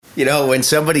You know, when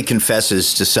somebody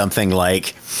confesses to something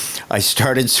like, I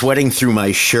started sweating through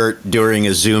my shirt during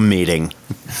a Zoom meeting,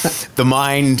 the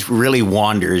mind really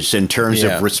wanders in terms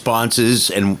of responses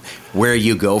and where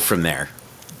you go from there.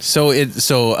 So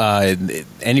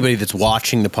anybody that's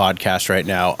watching the podcast right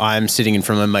now, I'm sitting in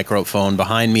front of my microphone.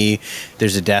 Behind me,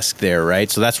 there's a desk there, right?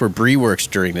 So that's where Bree works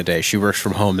during the day. She works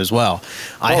from home as well.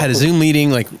 I had a Zoom meeting,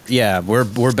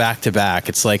 we're back to back.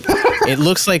 It's like, it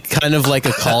looks like kind of like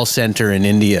a call center in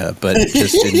India, but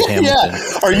just in Hamilton.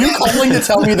 Yeah. Are you calling to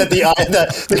tell me that the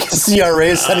CRA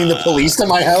is sending the police to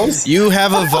my house? You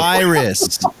have a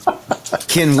virus.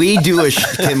 Can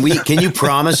you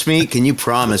promise me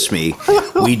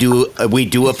we do a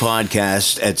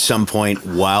podcast at some point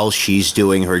while she's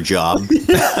doing her job?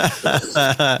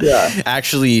 Yeah.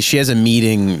 Actually, she has a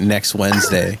meeting next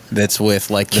Wednesday that's with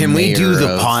the Can we do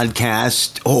the of,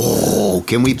 podcast? Oh,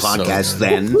 can we podcast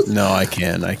then? No, I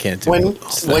can't do when it.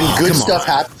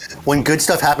 When good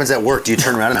stuff happens at work, do you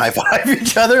turn around and high five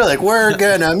each other like we're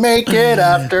gonna make it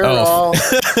after all?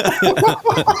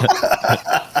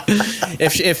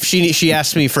 If she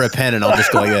asks me for a pen, and I'll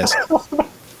just go like this.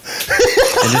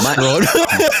 And just throw it.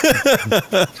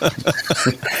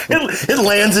 It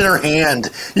lands in her hand.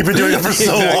 You've been doing it for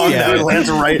so long now. It lands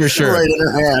right in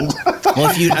her hand. Well,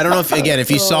 I don't know if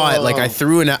you saw it, I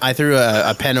threw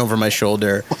a pen over my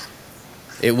shoulder.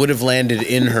 It would have landed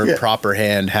in her proper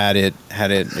hand had it.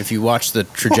 If you watch the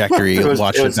trajectory,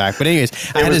 watch it back. But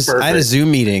anyways, I had a Zoom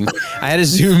meeting. I had a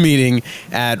Zoom meeting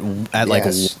at 1,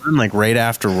 right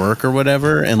after work or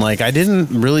whatever, and I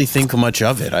didn't really think much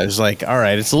of it. I was like, all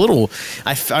right, it's a little.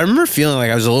 I remember feeling like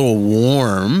I was a little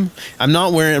warm. I'm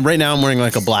not wearing right now. I'm wearing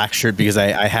a black shirt because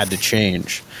I had to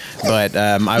change. But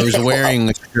I was wearing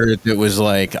a shirt that was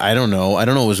I don't know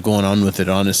what was going on with it,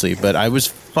 honestly. But I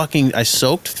was I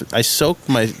soaked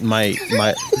my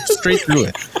straight through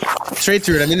it.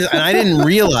 I mean, and I didn't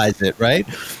realize it, right?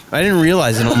 I didn't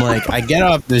realize it. I'm like, I get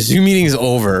up, the Zoom meeting's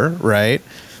over, right?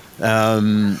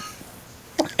 And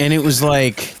it was I'm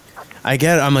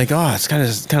like, oh, it's kind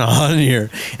of hot in here.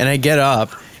 And I get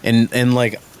up and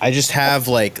I just have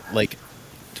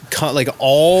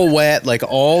all wet,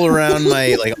 all around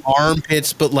my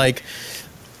armpits, but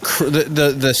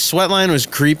the sweat line was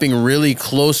creeping really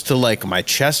close to my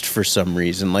chest for some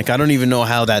reason. I don't even know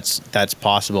how that's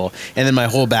possible. And then my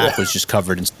whole back was just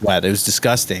covered in sweat. It was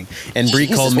disgusting. And Bree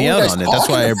called me out on it. That's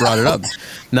why I brought it up.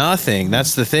 Nothing.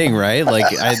 That's the thing, right?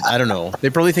 I don't know. They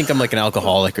probably think I'm an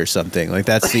alcoholic or something.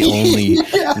 That's the only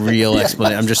real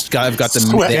explanation. I've got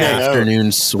the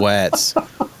afternoon sweats.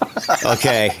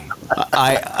 Okay.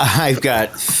 I've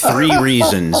got 3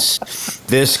 reasons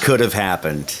this could have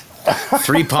happened.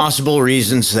 3 possible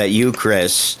reasons that you,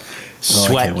 Chris,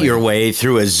 sweat your way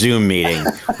through a Zoom meeting.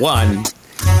 1,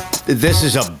 this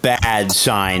is a bad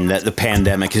sign that the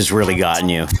pandemic has really gotten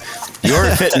you. Your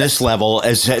fitness level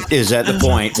is at the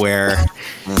point where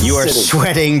you are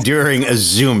sweating during a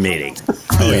Zoom meeting.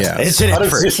 Oh, yeah. It's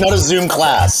not a Zoom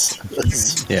class.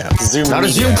 Yeah. Not a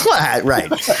Zoom class, right.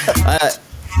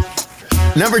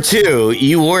 Number 2,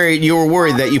 you were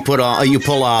worried that you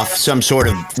pull off some sort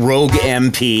of rogue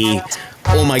MP.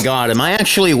 Oh my God, am I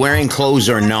actually wearing clothes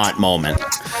or not moment?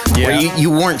 Yeah. Where you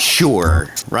weren't sure,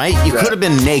 right? You could have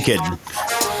been naked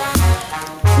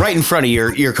right in front of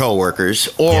your coworkers,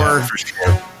 or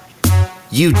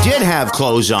you did have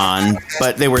clothes on,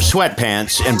 but they were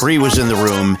sweatpants, and Bree was in the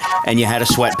room, and you had a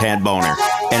sweatpant boner,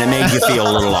 and it made you feel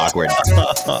a little awkward.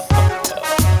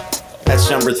 That's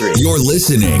number 3. You're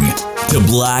listening to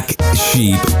Black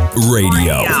Sheep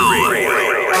Radio.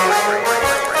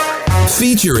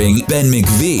 Featuring Ben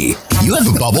McVie. You have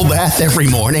a bubble bath every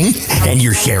morning, and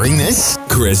you're sharing this?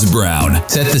 Chris Brown.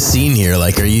 Set the scene here.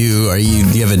 Do you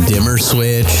have a dimmer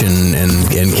switch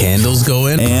and candles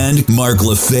going? And Mark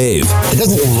Lefebvre. It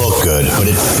doesn't look good, but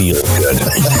it feels good.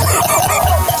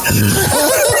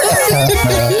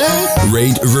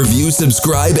 Rate, review,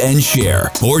 subscribe, and share.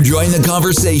 Or join the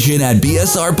conversation at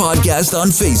BSR Podcast on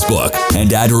Facebook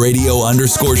and at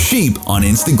radio_sheep on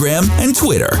Instagram and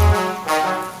Twitter.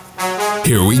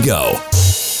 Here we go.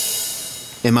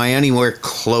 Am I anywhere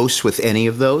close with any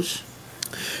of those?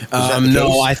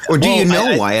 No. Or do you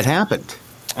know why it happened?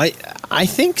 I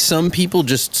think some people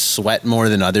just sweat more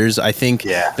than others. I think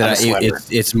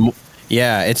it's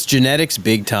genetics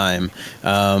big time.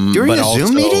 During a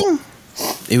Zoom meeting?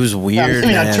 It was weird,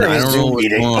 man. I don't know what's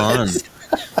going on.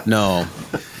 No.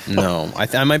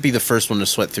 I might be the first one to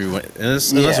sweat through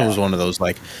unless it was one of those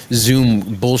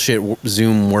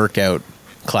Zoom workout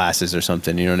classes or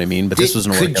something. You know what I mean? But this was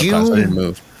a workout class. I didn't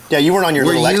move. Yeah, you weren't on your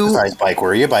little exercise bike,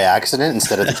 were you? By accident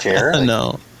instead of the chair?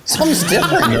 No. Something's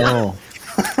different. No.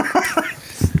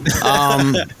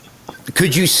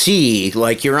 Could you see,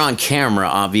 like you're on camera,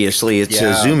 obviously, it's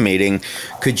a Zoom meeting.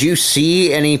 Could you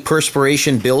see any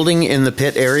perspiration building in the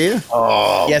pit area?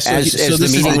 Oh, yes. Yeah, as the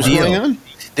meeting was going on?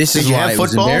 This is why it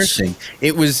was embarrassing.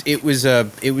 It was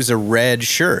a red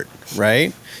shirt,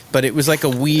 right? But it was like a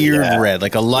weird red,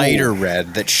 like a lighter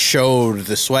red that showed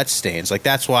the sweat stains. Like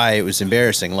that's why it was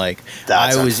embarrassing. Like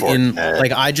That's I was in, unfortunate.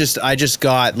 like I just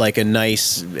got like a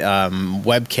nice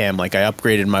webcam. Like I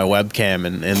upgraded my webcam,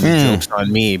 and the joke's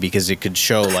on me because it could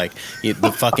show like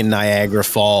the fucking Niagara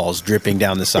Falls dripping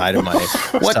down the side of my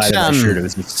side of my shirt. It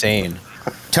was insane.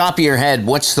 Top of your head,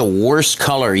 what's the worst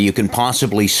color you can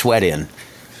possibly sweat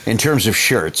in terms of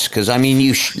shirts? Because, I mean,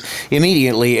 you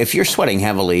immediately, if you're sweating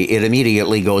heavily, it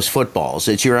immediately goes footballs.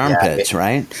 It's your armpits,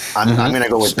 right? I'm going to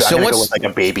go with like a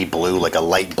baby blue, like a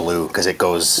light blue, because it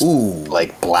goes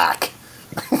like black.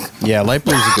 Yeah, light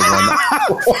blue is a good one.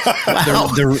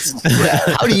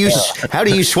 How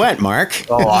do you sweat, Mark?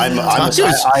 Oh,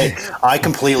 I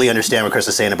completely understand what Chris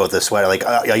is saying about the sweat. Like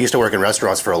I used to work in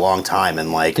restaurants for a long time,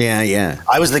 and like yeah,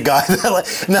 I was the guy that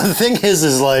like. Now the thing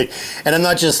is like, and I'm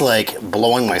not just like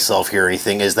blowing myself here or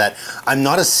anything. Is that I'm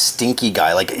not a stinky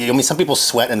guy. Like I mean, some people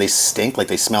sweat and they stink, like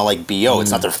they smell like BO.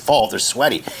 It's not their fault. They're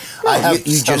sweaty. I have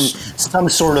some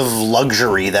sort of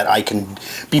luxury that I can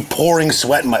be pouring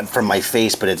sweat from my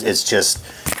face, but it's just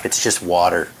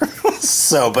water.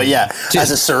 So, but yeah,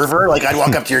 as a server, like I'd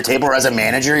walk up to your table, or as a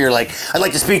manager, you're like, I'd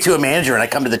like to speak to a manager, and I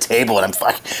come to the table, and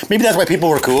maybe that's why people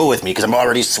were cool with me, because I'm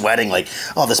already sweating, like,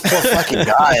 oh, this poor fucking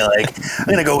guy, like, I'm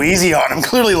gonna go easy on him.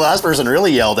 Clearly, the last person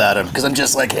really yelled at him, because I'm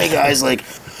just like, hey guys, like,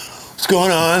 what's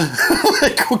going on?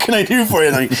 Like, what can I do for you?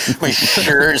 And like, my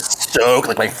shirt is soaked,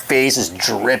 like my face is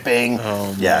dripping.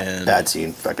 Oh man, bad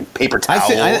scene. Fucking paper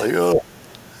towel.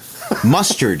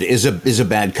 Mustard is a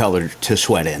bad color to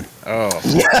sweat in. Oh,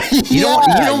 you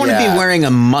don't want to be wearing a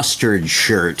mustard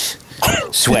shirt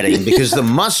sweating, because the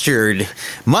mustard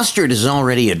is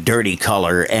already a dirty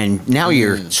color, and now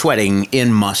you're sweating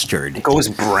in mustard. It goes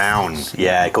brown.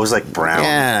 Yeah, it goes like brown.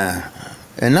 Yeah,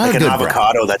 and not like a an good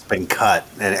avocado brown. that's been cut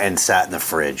and sat in the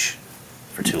fridge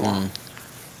for too long.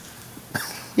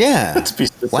 Yeah. To be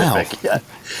specific. Wow. Yeah.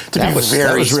 That was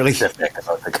really specific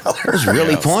about the color. That was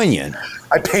really poignant.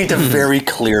 I paint a very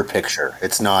clear picture.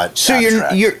 It's not. So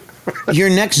your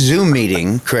next Zoom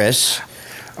meeting, Chris,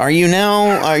 will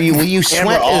you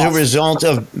sweat as a result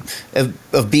of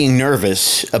being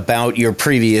nervous about your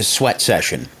previous sweat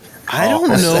session? I don't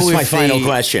know. That's my final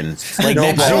question. Like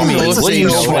next Zoom meeting, will you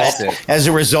sweat as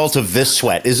a result of this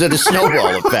sweat? Is it a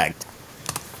snowball effect?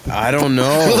 I don't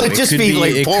know. Will it just be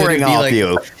like pouring off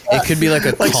you? It could be like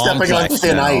a like stepping on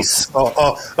thin ice.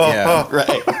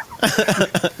 Right.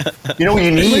 You know what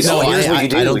you need? Here's what you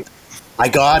do. I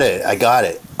got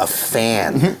it. A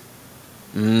fan.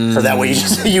 So that way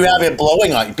you have it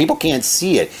blowing on you. People can't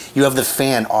see it. You have the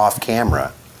fan off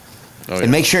camera. And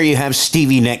make sure you have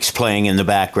Stevie Nicks playing in the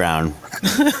background.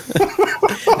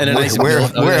 And a nice wear a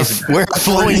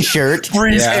flowing shirt.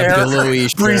 Breeze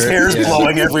hair's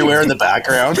blowing everywhere in the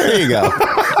background. There you go.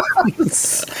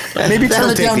 Maybe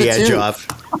that'll take the edge off.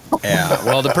 Yeah.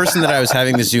 Well, the person that I was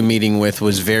having the Zoom meeting with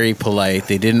was very polite.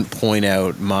 They didn't point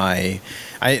out my.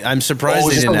 I'm surprised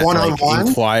they didn't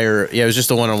inquire. Yeah, it was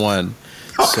just a one-on-one.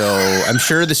 So I'm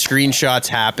sure the screenshots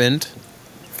happened.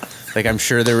 Like I'm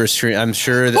sure there were. I'm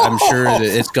sure that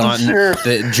it's gotten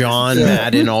that John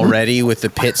Madden already with the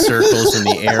pit circles and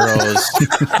the arrows.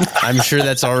 I'm sure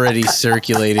that's already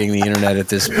circulating the internet at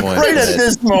this point. Right at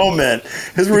this moment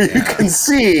is where you can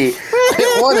see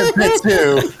pit 1 and pit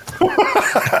 2.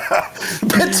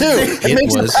 Pit 2. It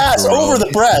makes a pass over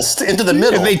the breast into the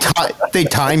middle. They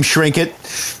time shrink it.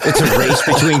 It's a race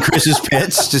between Chris's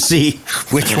pits to see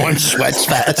which one sweats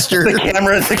faster.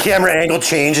 The camera angle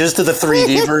changes to the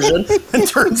 3D version and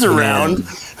turns around.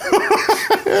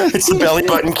 It's the belly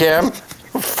button cam.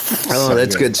 Oh,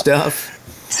 that's good stuff.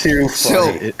 Too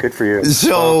funny. Good for you.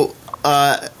 So,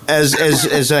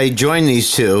 as I join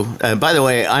these two, by the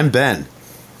way, I'm Ben.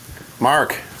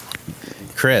 Mark.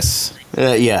 Chris.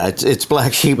 Yeah, it's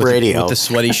Black Sheep Radio with the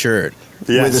sweaty shirt.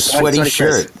 Yes, with a sweaty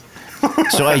shirt.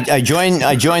 So I join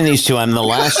these two. I'm the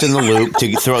last in the loop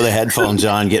to throw the headphones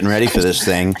on, getting ready for this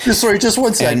thing. Just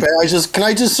one second. Can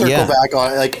I just circle back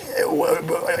on like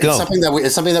it's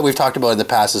something that we've talked about in the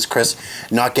past is Chris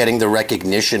not getting the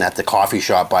recognition at the coffee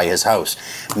shop by his house.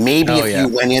 Maybe if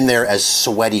you went in there as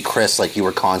sweaty Chris, like you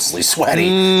were constantly sweaty,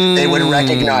 they would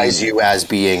recognize you as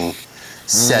being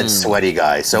said sweaty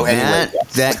guy. So anyway,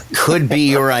 that could be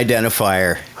your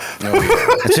identifier.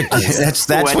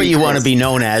 That's what you want to be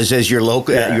known as your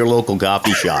local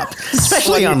coffee shop,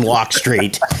 especially on Walk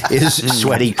Street. Is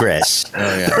Sweaty Chris?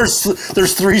 Oh, yeah.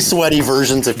 There's 3 sweaty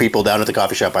versions of people down at the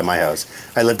coffee shop by my house.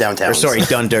 I live downtown. Or, sorry,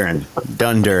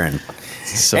 Dundurn.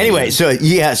 So Anyway,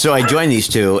 good. so I joined these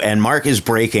two, and Mark is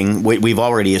breaking. We've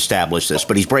already established this,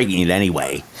 but he's breaking it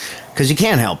anyway because he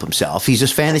can't help himself. He's a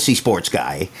fantasy sports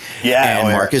guy. Yeah,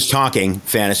 and Mark is talking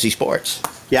fantasy sports.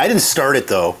 Yeah, I didn't start it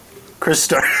though. Chris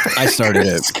started. I started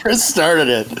it. Chris started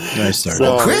it. I started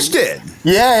So- it. Chris did.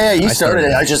 Yeah, you started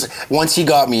it. started Once he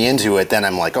got me into it, then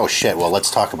I'm like, oh shit. Well,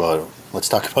 let's talk about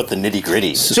the nitty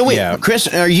gritty. So wait, Yeah. Chris,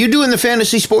 are you doing the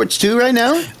fantasy sports too right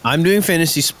now? I'm doing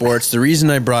fantasy sports. The reason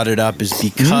I brought it up is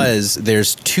because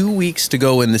there's 2 weeks to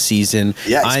go in the season.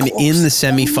 Yeah, it's I'm close. in the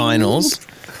semifinals.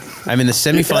 I'm in the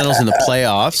semifinals and the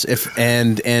playoffs.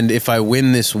 If I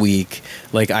win this week,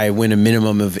 like I win a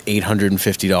minimum of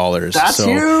 $850. That's so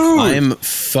huge. I'm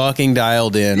fucking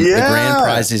dialed in. The Yeah. grand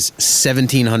prize is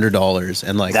 $1,700,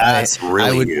 and like That's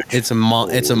really huge. It's a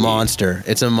monster.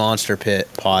 It's a monster pit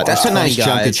pot. That's There's a nice 20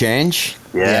 chunk of guys. change.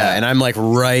 Yeah, and I'm like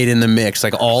right in the mix.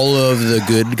 Like all of the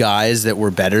good guys that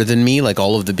were better than me, like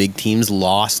all of the big teams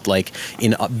lost like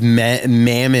in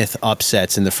mammoth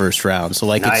upsets in the first round. So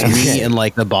like Nice. it's me and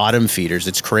like the bottom feeders.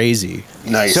 It's crazy.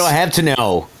 Nice. So I have to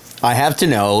know.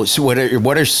 So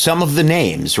what are some of the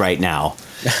names right now,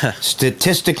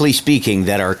 statistically speaking,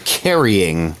 that are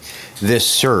carrying this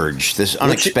surge, this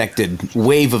unexpected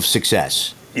wave of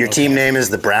success? Your team name is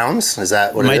the Browns. Is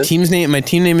that what My it is? my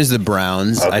team name is the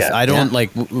Browns. Okay. I don't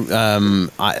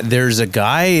there's a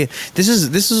guy. This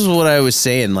is what I was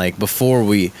saying like before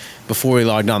we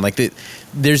logged on. Like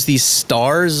there's these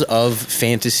stars of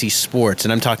fantasy sports,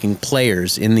 and I'm talking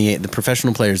players in the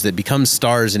professional players that become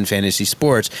stars in fantasy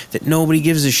sports that nobody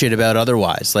gives a shit about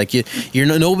otherwise. Like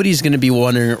nobody's going to be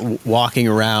walking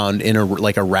around in a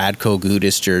Radko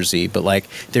Gudas jersey, but like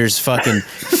there's fucking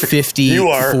 50,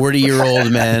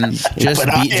 40-year-old men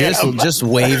just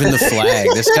waving the flag.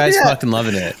 This guy's fucking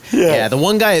loving it. Yeah, the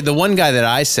one guy that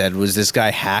I said was this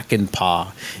guy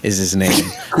Hackenpaw is his name.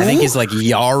 I think he's like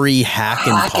Yari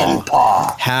Hackenpaw.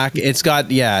 It's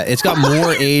got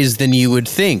more A's than you would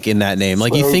think in that name.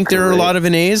 Like you think there are a lot of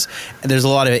A's. There's a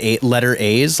lot of letter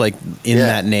A's like in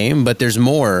that name, but there's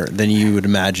more than you would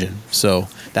imagine. So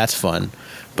that's fun.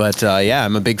 But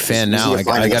I'm a big fan now. I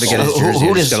got to get his jersey.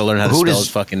 I just got to learn how to spell his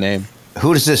fucking name.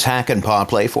 Who does this Hackenpaw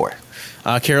play for?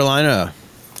 Carolina.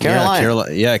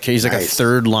 Yeah, he's like a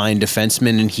third line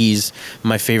defenseman, and he's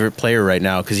my favorite player right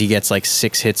now because he gets like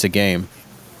 6 hits a game.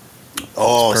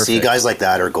 Oh, see, guys like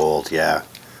that are gold. Yeah.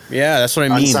 Yeah, that's what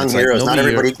I mean. Unsung It's heroes. Like Not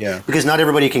everybody, because not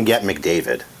everybody can get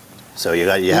McDavid. So you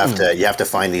have to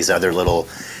find these other little.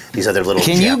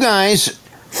 Can you guys?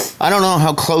 I don't know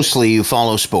how closely you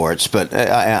follow sports, but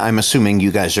I'm assuming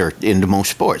you guys are into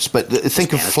most sports. But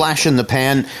think of flash in the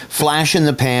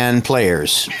pan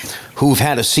players who've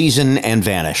had a season and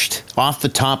vanished off the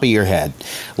top of your head.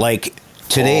 Like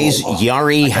today's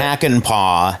Yari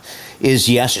Hackenpaw is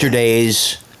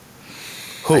yesterday's.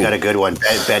 Who? I got a good one,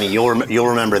 Benny. You'll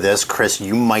remember this, Chris.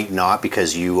 You might not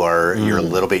because you're a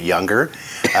little bit younger.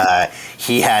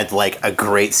 He had like a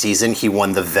great season. He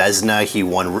won the Vezina. He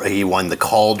won the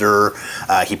Calder.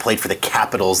 He played for the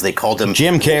Capitals. They called him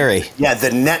Jim Carrey. Yeah,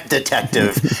 the net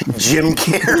detective, Jim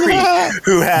Carrey,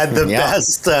 who had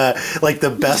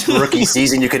the best rookie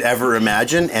season you could ever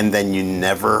imagine, and then you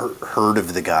never heard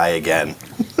of the guy again.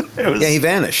 He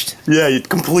vanished. Yeah, he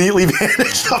completely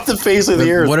vanished off the face of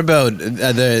the earth. What about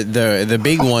the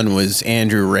big one was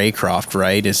Andrew Raycroft,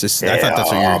 right? I thought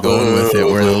that's where you were going with it,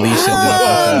 where the Leafs ended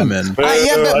up with him. But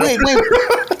wait.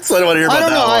 So I don't want to hear about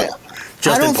that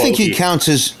one. I don't think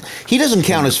he doesn't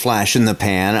count as flash in the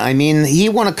pan. I mean, he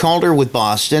won a Calder with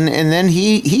Boston, and then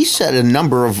he set a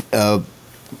number of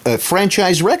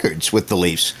franchise records with the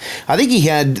Leafs. I think he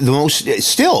had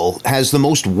still has the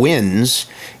most wins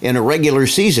in a regular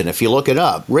season. If you look it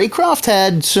up, Raycroft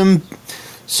had some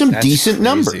decent crazy.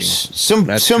 numbers.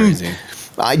 That's some. crazy.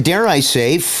 Dare I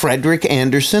say, Frederick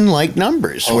Anderson-like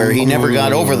numbers, where he never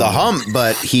got over the hump,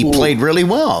 but he played really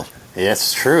well. Yeah,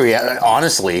 it's true. Yeah,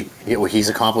 honestly, he's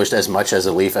accomplished as much as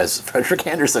a Leaf as Frederick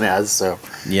Anderson has. So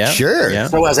Yeah, Sure. Yeah.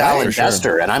 so has Alan for sure.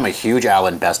 Bester, and I'm a huge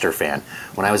Alan Bester fan.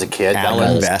 When I was a kid,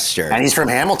 Alan Bester. and he's from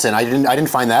Hamilton. I didn't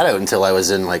find that out until I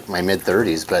was in like my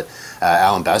mid-30s. But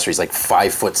Alan Bester, he's like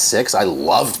 5'6". I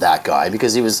loved that guy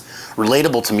because he was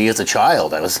relatable to me as a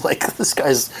child. I was like, this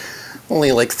guy's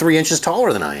only like 3 inches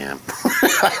taller than I am.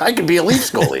 I could be a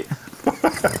Leafs goalie.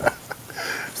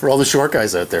 For all the short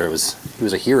guys out there, he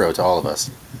was a hero to all of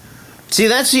us. See,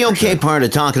 that's the okay part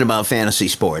of talking about fantasy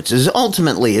sports. Is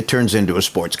ultimately it turns into a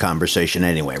sports conversation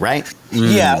anyway, right?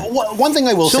 Yeah. One thing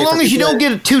I will say, So long for as you people don't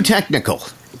get too technical.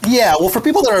 Yeah, well, for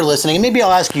people that are listening, and maybe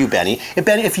I'll ask you, Benny,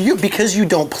 if you, because you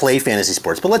don't play fantasy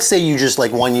sports, but let's say you just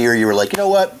like one year you were like, you know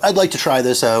what, I'd like to try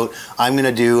this out. I'm going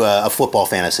to do a football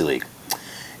fantasy league.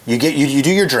 You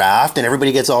do your draft, and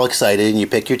everybody gets all excited, and you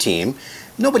pick your team.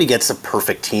 Nobody gets a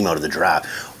perfect team out of the draft.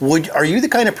 Are you the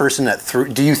kind of person that,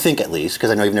 do you think at least, because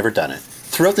I know you've never done it,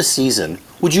 throughout the season,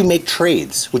 would you make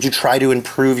trades? Would you try to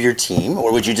improve your team,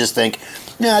 or would you just think,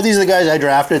 nah, these are the guys I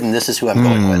drafted, and this is who I'm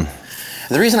going with?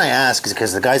 The reason I ask is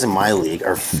because the guys in my league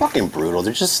are fucking brutal.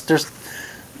 They just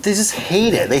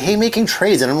hate it. They hate making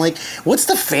trades. And I'm like, what's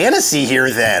the fantasy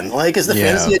here then? Like, is the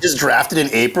fantasy I just drafted in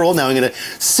April? Now I'm going to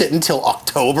sit until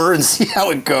October and see how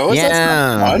it goes? Yeah.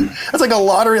 That's not fun. That's like a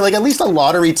lottery, like at least a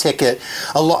lottery ticket.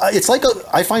 It's like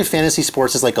I find fantasy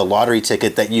sports is like a lottery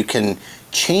ticket that you can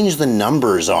change the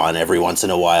numbers on every once in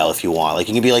a while if you want. Like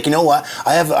you can be like, you know what?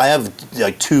 I have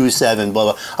like 2, 7,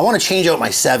 blah, blah. I want to change out my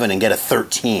 7 and get a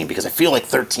 13 because I feel like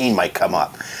 13 might come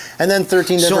up. And then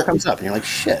 13 never comes up and you're like,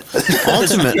 shit.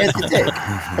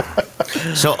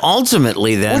 So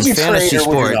ultimately then, Would you fantasy trade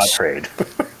or would you not sports, trade?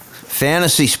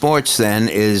 fantasy sports then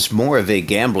is more of a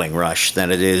gambling rush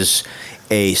than it is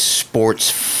a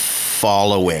sports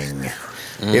following.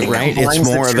 Right? It's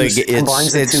more of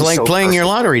it's like playing your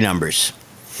lottery numbers.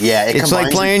 Yeah, It's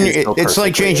like playing. It's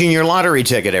like changing your lottery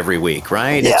ticket every week,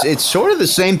 right? Yeah. It's sort of the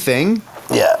same thing.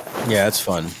 Yeah. Yeah, it's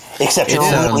fun. Except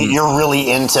you're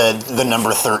really into the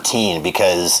number 13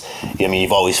 because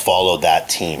you've always followed that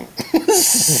team.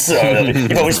 So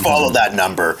you've always followed that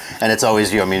number, and it's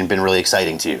always been really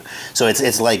exciting to you. So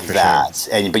it's like that,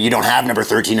 sure. But you don't have number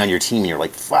 13 on your team. And you're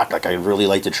like, fuck, like I'd really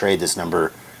like to trade this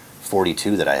number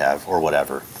 42 that I have or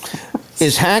whatever.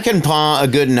 Is Hack and Paw a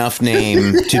good enough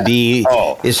name to be?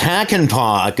 Is Hack and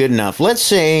Paw good enough? Let's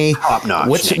say top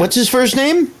notch. What's his first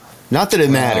name? Not that it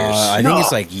matters. I think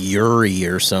it's like Yuri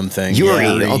or something. Yuri,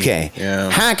 Yeah. okay. Yeah.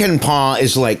 Hack and Paw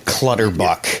is like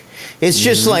Clutterbuck. It's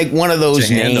just like one of those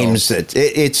names that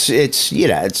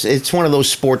it's one of those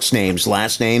sports names,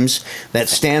 last names that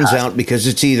stands out because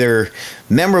it's either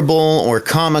memorable or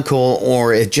comical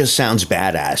or it just sounds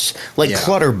badass. Like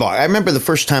Clutterbuck. I remember the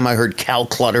first time I heard Cal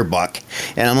Clutterbuck,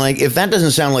 and I'm like, if that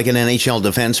doesn't sound like an NHL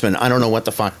defenseman, I don't know what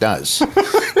the fuck does.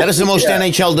 That is the most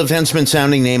NHL defenseman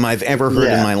sounding name I've ever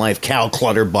heard in my life. Cal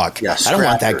Clutterbuck. Yeah, I don't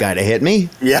want that guy to hit me.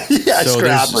 Yeah,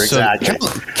 Scrapper, exactly.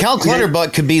 Cal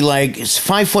Clutterbuck could be like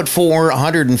 5'4",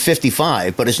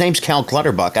 155, but his name's Cal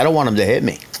Clutterbuck. I don't want him to hit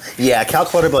me. Yeah, Cal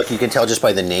Clutterbuck, you can tell just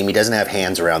by the name. He doesn't have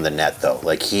hands around the net though.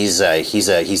 Like he's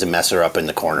a messer up in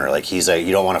the corner. Like you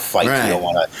don't want to fight. Right. You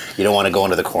don't want to go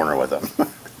into the corner with him.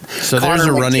 So there's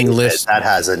a running list that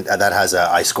has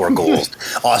I score goals.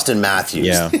 Austin Matthews.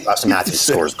 Yeah. Austin Matthews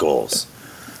scores goals.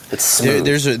 It's smooth.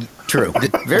 There's a true.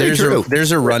 Very true.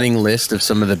 There's a running list of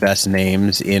some of the best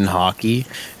names in hockey.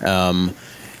 Nino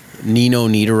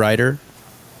Niederreiter.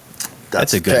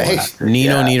 That's a good one.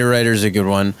 Nino Niederreiter's a good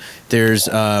one. There's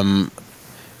the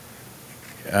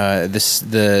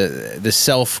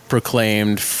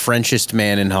self-proclaimed Frenchest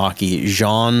man in hockey,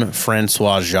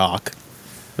 Jean-Francois Jacques.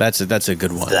 That's a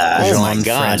good one.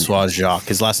 Jean-Francois Jacques.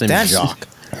 His last name is Jacques.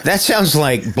 That sounds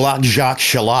like Block Jacques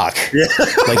Chirac,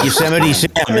 like Yosemite Sam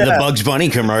in the Bugs Bunny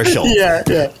commercial. Yeah.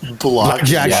 Block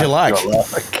Jacques Chirac.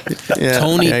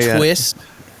 Tony Twist.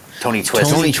 Tony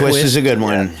Twist. Tony Twist is a good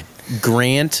one.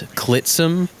 Grant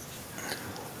Klitzum.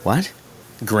 What?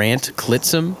 Grant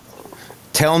Klitzum.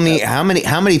 Tell me how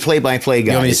many play-by-play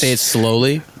guys. You want me to say it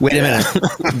slowly? Wait a minute.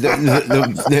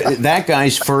 That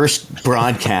guy's first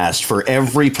broadcast for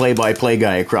every play-by-play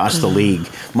guy across the league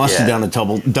must have done a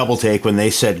double take when they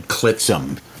said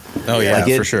Klitzum. Oh yeah,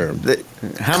 for sure.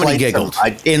 How many giggled?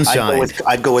 Inside.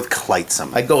 I'd go with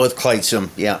Klitzum. I'd go with Klitzum.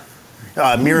 Yeah.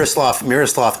 Miroslav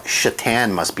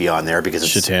Shatan must be on there because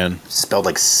it's spelled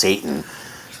like Satan.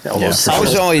 I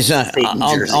was always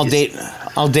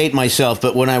I'll date myself,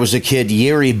 but when I was a kid,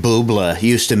 Yuri Bubla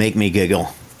used to make me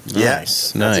giggle.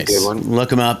 Yes, nice. That's a good one.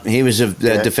 Look him up. He was a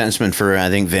defenseman for I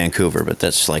think Vancouver, but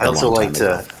that's like a long time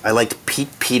ago. I liked Pete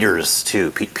Peters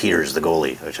too. Pete Peters, the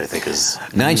goalie, which I think is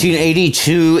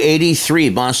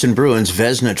 1982-83 Boston Bruins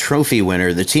Vezina Trophy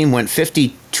winner. The team went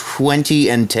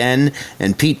 50-20-10,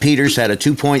 and Pete Peters had a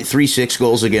 2.36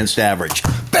 goals against average.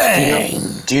 Bang!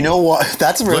 Do you know what?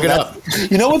 Look it up.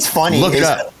 You know what's funny? Look it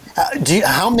up.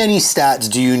 How many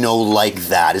stats do you know like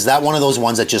that? Is that one of those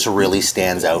ones that just really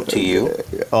stands out to you?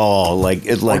 Oh, like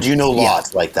or do you know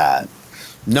lots like that?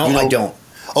 No, I don't.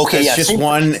 Okay, It's yeah, just same,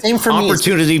 one same for me.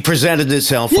 opportunity presented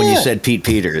itself when you Yeah. said Pete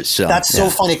Peters. So That's so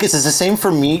funny because it's the same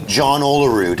for me. John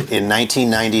Olerud in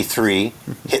 1993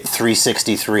 hit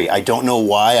 363. I don't know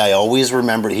why. I always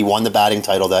remembered he won the batting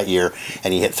title that year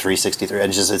and he hit 363.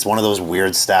 And it's one of those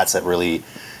weird stats that really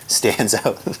stands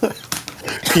out.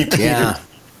 Pete Yeah. Peters.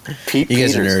 Pete You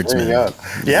guys are Peters, nerds, there you man. go.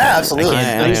 Yeah, absolutely.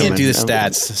 I can't do the I'm-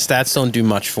 stats. Stats don't do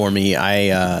much for me. I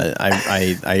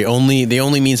only they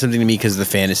only mean something to me because of the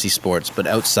fantasy sports. But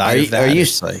outside of that,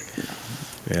 it's like,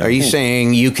 yeah. Are you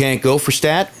saying you can't go for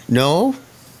stat? No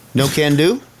can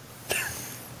do.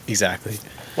 Exactly.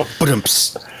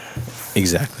 Ba-dum-ps.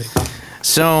 Exactly.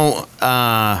 So,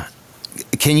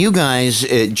 can you guys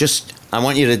just? I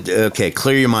want you to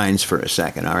clear your minds for a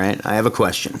second. All right, I have a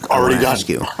question. Already I wanna done. ask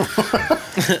you.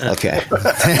 Okay.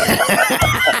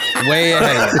 Way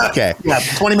ahead. Okay. Yeah,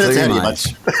 20 minutes Clear ahead of your you,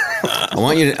 minds. bud.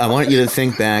 I want you to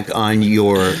think back on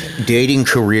your dating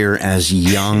career as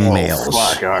young males.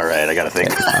 Fuck, all right, I got to think.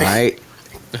 All right,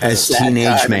 as Sad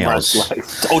teenage time in males. Mark's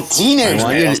life. Oh, teenage I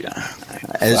want you males. to-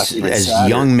 Fucking as sad.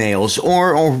 young males,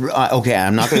 or okay,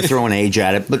 I'm not going to throw an age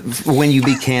at it, but when you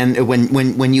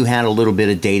when you had a little bit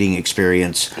of dating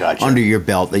experience Gotcha. under your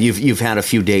belt, that you've had a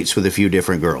few dates with a few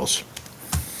different girls.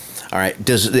 All right,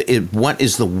 what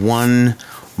is the one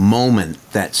moment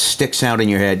that sticks out in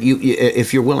your head? You,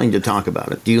 if you're willing to talk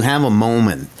about it, do you have a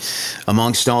moment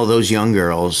amongst all those young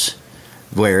girls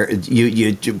where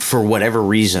you for whatever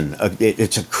reason,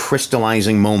 it's a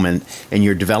crystallizing moment in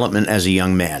your development as a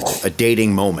young man, a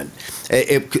dating moment?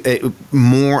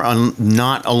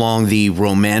 Not along the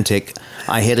romantic,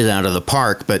 I hit it out of the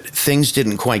park, but things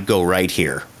didn't quite go right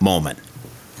here moment.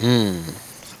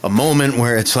 A moment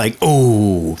where it's like,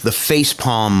 oh, the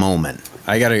facepalm moment.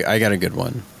 I got a good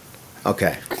one.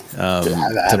 Okay.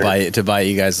 To buy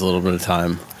you guys a little bit of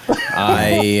time.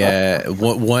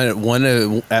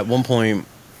 At one point,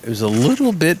 it was a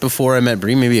little bit before I met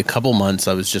Bree, maybe a couple months.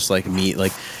 I was just like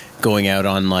going out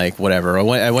on like whatever. I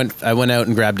went out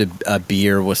and grabbed a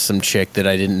beer with some chick that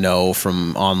I didn't know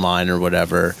from online or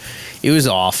whatever. It was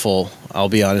awful. I'll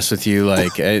be honest with you.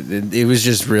 Like it was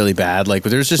just really bad. Like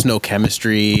there's just no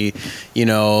chemistry. It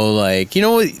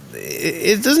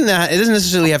doesn't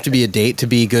necessarily have to be a date to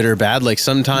be good or bad. Like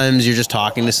sometimes you're just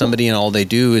talking to somebody and all they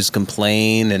do is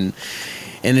complain and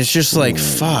it's just like,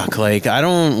 fuck, like I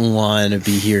don't want to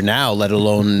be here now, let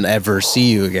alone ever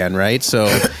see you again, right? So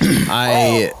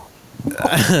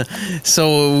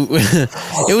so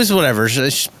it was whatever.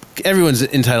 Everyone's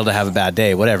entitled to have a bad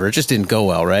day, whatever. It just didn't go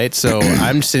well, right? So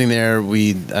I'm sitting there,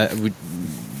 we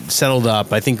settled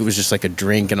up. I think it was just like a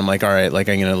drink, and I'm like, all right, like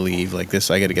I'm gonna leave, like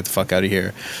this, I gotta get the fuck out of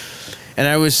here. And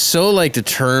I was so like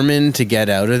determined to get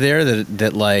out of there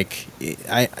that like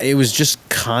it was just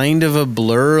kind of a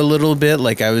blur a little bit.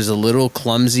 Like I was a little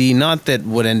clumsy. Not that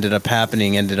what ended up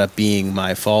happening ended up being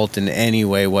my fault in any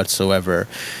way whatsoever,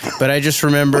 but I just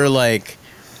remember like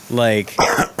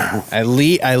I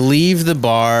leave the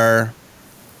bar.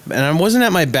 And I wasn't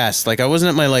at my best. Like I wasn't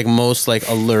at my like most like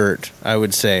alert, I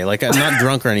would say. Like I'm not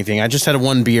drunk or anything. I just had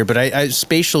one beer, but I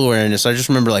spatial awareness. I just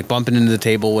remember like bumping into the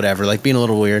table, whatever, like being a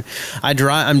little weird. I'm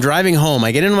driving home.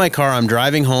 I get into my car. I'm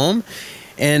driving home,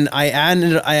 and I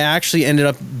actually ended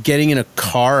up getting in a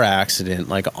car accident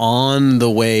like on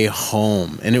the way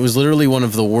home, and it was literally one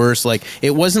of the worst. Like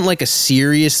it wasn't like a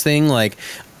serious thing. Like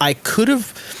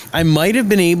I might have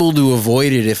been able to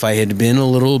avoid it if I had been a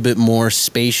little bit more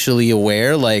spatially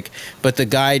aware, like, but the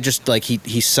guy just like he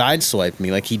sideswiped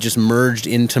me, like he just merged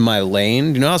into my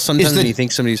lane. You know how sometimes when you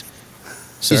think somebody's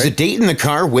Is the date in the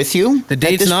car with you? the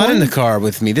date's not in the car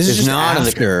with me. This is It's just not in the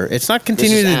after. It's not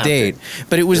continuing the after. date,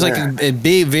 but it was like a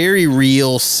big, very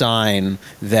real sign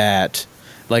that,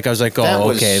 like, I was like, That oh,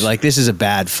 was- okay, like this is a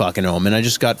bad fucking omen. I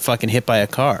just got fucking hit by a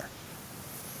car.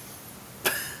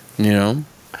 You know?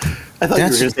 I thought you were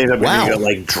That's- going to say that wow. you got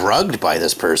like drugged by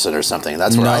this person or something.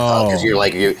 That's what I thought because you're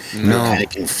kind of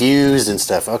confused and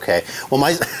stuff. Okay, well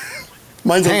mine's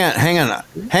Hang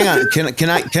on.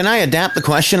 Can I adapt the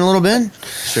question a little bit?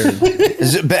 Sure.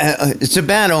 It's a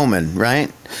bad omen,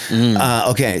 right?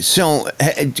 Okay, so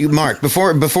Mark,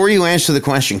 before you answer the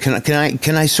question,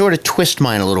 can I sort of twist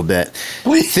mine a little bit?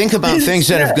 Think about things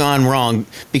that have gone wrong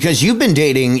because you've been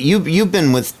dating. You've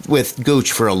been with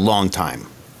Gooch for a long time.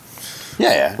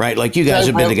 yeah. Right, like you guys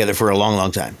have been together for a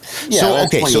long time. Yeah, So I was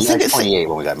okay, 20, so I think was 28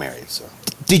 when we got married. So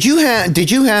did you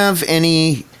have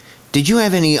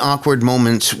any awkward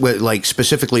moments with, like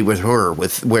specifically with her,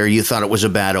 with where you thought it was a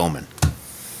bad omen?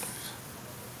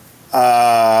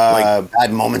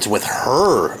 bad moments with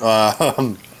her.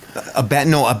 A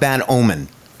bad omen,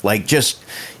 like just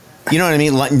You know what I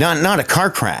mean? Like not a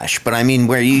car crash, but I mean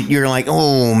where you're like,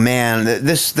 oh man,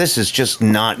 this is just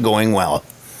not going well.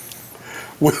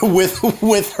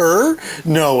 With her?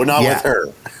 No, not with her.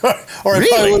 Or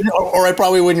Really? I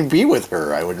probably wouldn't be with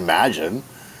her, I would imagine.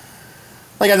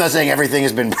 Like, I'm not saying everything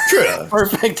has been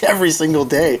perfect every single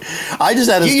day. I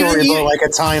just had a story about like a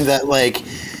time that like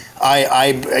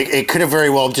it could have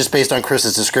very well, just based on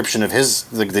Chris's description of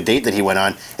the date that he went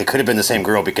on, it could have been the same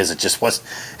girl because it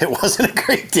wasn't a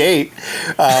great date.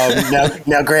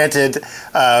 Now granted,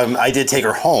 I did take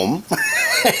her home,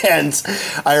 and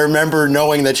I remember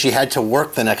knowing that she had to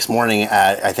work the next morning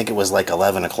at, I think it was like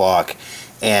 11 o'clock,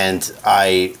 and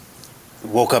I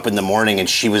woke up in the morning and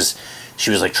she was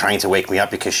like trying to wake me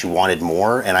up because she wanted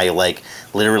more, and I like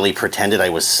literally pretended I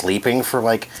was sleeping for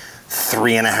like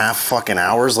 3.5 fucking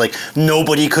hours. Like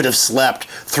nobody could have slept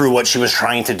through what she was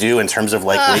trying to do in terms of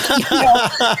like waking me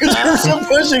up. In terms of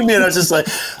pushing me, and I was just like,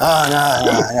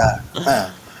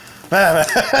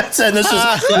 and this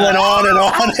just went on and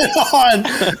on and on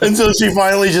until she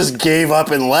finally just gave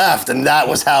up and left, and that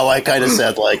was how I kind of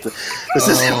said like, this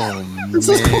is.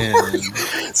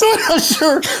 So I'm not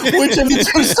sure which of the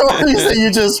two stories that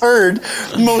you just heard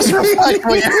most reflect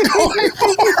what you're going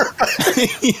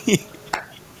for.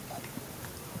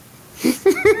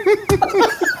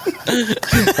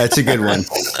 That's a good one.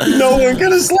 No one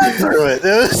could have slept through it.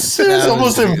 It was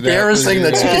almost embarrassing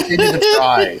that you continued to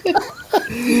try.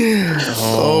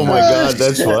 Oh my God,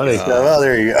 that's funny. Well,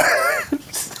 there you go.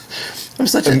 I'm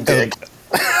such a dick.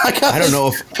 I don't know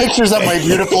if pictures that my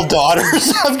beautiful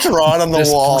daughters have drawn on the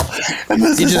wall, and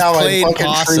this is how I'm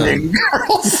fucking treating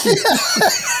girls.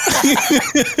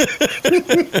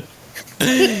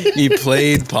 He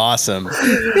played possum.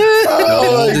 The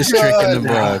oldest trick in the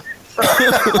book.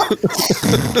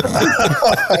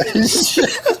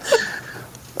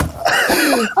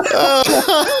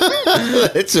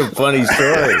 It's a funny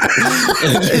story.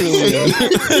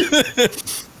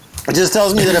 It just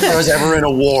tells me that if I was ever in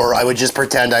a war, I would just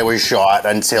pretend I was shot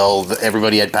until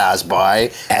everybody had passed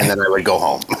by, and then I would go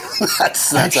home.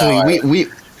 That's Actually, how we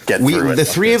get through it. the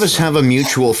three of us have a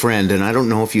mutual friend, and I don't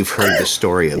know if you've heard the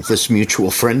story of this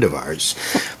mutual friend of ours,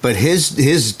 but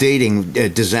his dating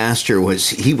disaster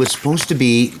was he was supposed to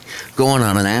be going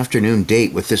on an afternoon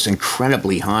date with this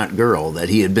incredibly hot girl that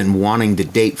he had been wanting to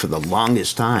date for the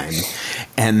longest time,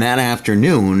 and that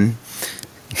afternoon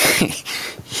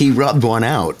he rubbed one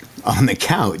out on the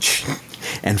couch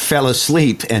and fell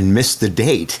asleep and missed the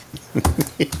date.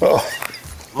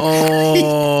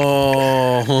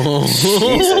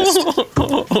 Jesus.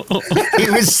 He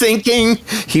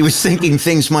was thinking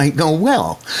things might go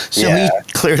well. So he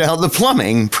cleared out the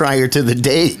plumbing prior to the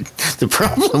date. The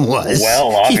problem was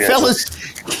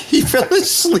he fell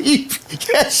asleep.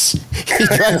 Yes.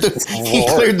 He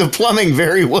cleared the plumbing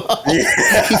very well.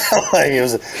 It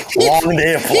was a long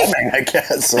day of plumbing, I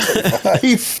guess.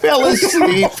 He fell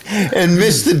asleep and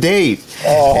missed the date.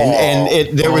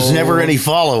 And there was never any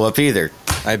follow-up either.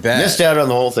 I bet. Missed out on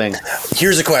the whole thing.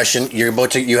 Here's a question. You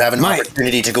have an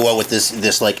opportunity to go out with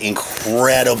this like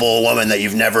incredible woman that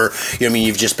you've never,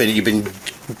 you've been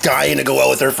dying to go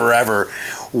out with her forever.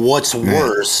 What's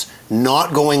worse,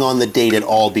 not going on the date at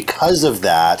all because of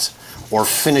that, or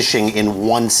finishing in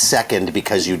 1 second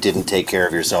because you didn't take care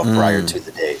of yourself prior to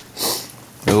the date?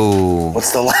 Oh,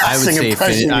 what's the lasting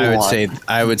impression you want?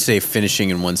 I would say finishing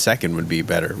in 1 second would be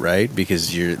better, right?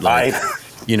 Because you're like,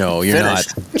 you're not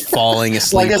falling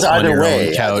asleep on your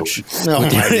own couch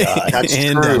with your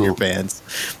hand down your pants.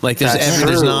 Like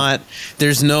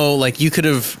there's no like you could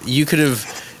have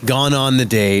gone on the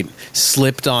date,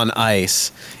 slipped on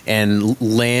ice, and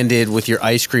landed with your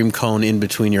ice cream cone in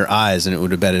between your eyes, and it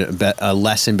would have been a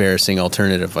less embarrassing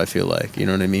alternative. I feel like, you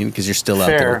know what I mean? Because you're still out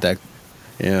there with that.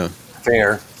 Yeah.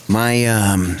 Fair.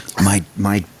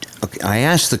 I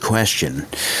asked the question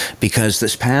because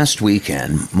this past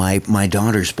weekend, my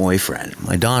daughter's boyfriend,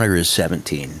 my daughter is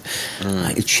 17.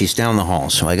 She's down the hall,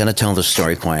 so I got to tell the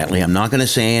story quietly. I'm not going to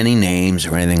say any names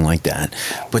or anything like that.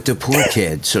 But the poor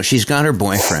kid, so she's got her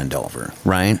boyfriend over,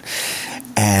 right?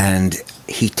 And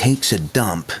he takes a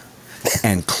dump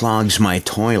and clogs my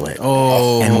toilet.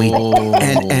 Oh. And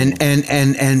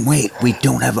wait, we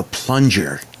don't have a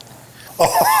plunger.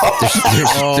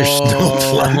 There's no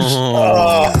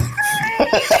plunger.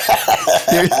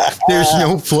 There's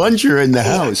no plunger in the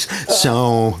house,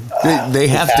 so they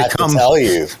have to come. Tell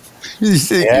you.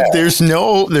 There's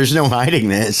no hiding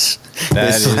this.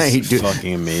 That is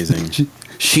fucking amazing.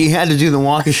 She had to do the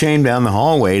walk of shame down the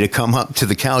hallway to come up to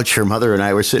the couch. Her mother and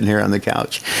I were sitting here on the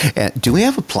couch. Do we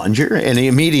have a plunger? And the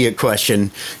immediate question,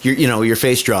 your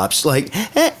face drops. Like,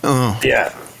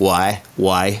 yeah. Why?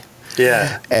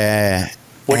 Yeah.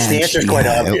 Which And the answer is quite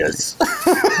obvious.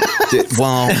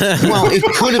 Well, it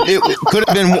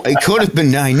could have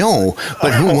been. I know,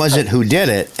 but who was it who did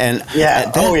it? And Yeah.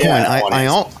 at that Oh, yeah, that point,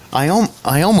 one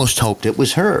I almost hoped it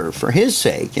was her for his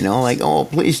sake. Like, oh,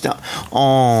 please don't.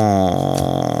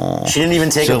 Oh, She didn't even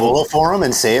take a bullet for him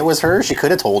and say it was her. She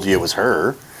could have told you it was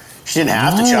her. She didn't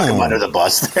have to chuck him under the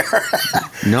bus there.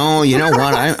 no. You know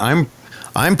what?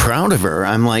 I'm proud of her.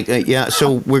 I'm like, yeah.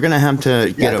 So we're gonna have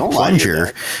to get a don't lie to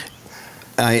plunger.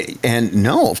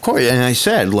 No, of course. And I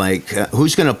said, like,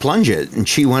 who's going to plunge it? And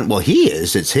she went, well, he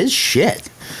is. It's his shit.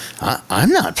 I'm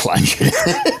not plunging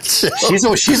it.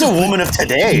 So, She's a woman of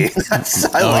today.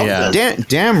 I love this.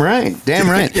 damn right.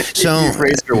 So You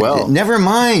phrased her well. Never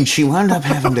mind. She wound up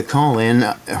having to call in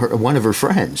one of her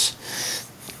friends.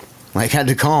 Like, had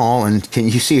to call and can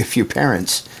you see if your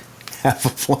parents have a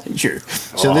plunger?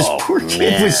 So this poor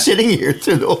kid was sitting here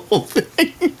through the whole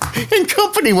thing, and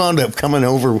company wound up coming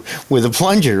over with a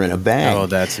plunger in a bag. Oh,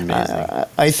 that's amazing.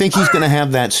 I think he's going to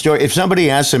have that story. If somebody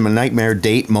asks him a nightmare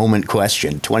date moment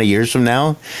question 20 years from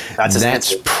now,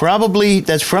 that's probably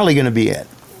going to be it.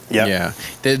 Yep. Yeah,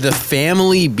 the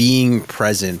family being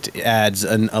present adds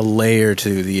a layer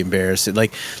to the embarrassing.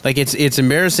 Like it's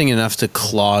embarrassing enough to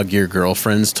clog your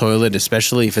girlfriend's toilet,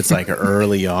 especially if it's like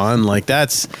early on. Like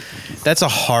that's a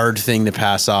hard thing to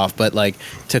pass off. But like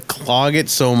to clog it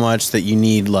so much that you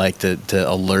need like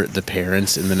to alert the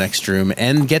parents in the next room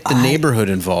and get the neighborhood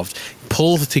involved.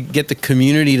 Get the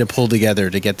community to pull together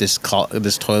to get this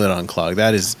toilet unclogged.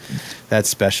 That's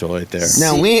special right there.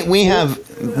 Now we have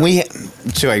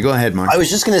sorry, go ahead, Mark. I was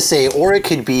just going to say, or it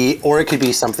could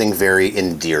be something very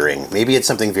endearing. Maybe it's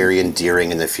something very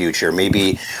endearing in the future.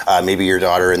 Maybe your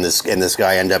daughter and this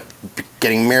guy end up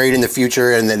getting married in the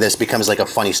future, and then this becomes like a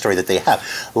funny story that they have.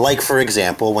 Like, for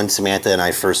example, when Samantha and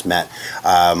I first met,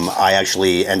 I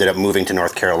actually ended up moving to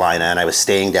North Carolina, and I was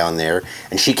staying down there,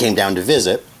 and she came down to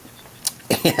visit.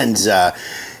 And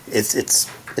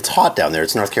it's hot down there.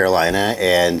 It's North Carolina,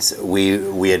 and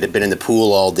we had been in the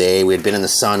pool all day. We had been in the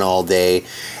sun all day,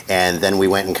 and then we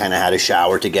went and kind of had a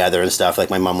shower together and stuff. Like,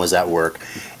 my mom was at work,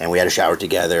 and we had a shower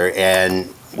together,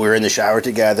 and we were in the shower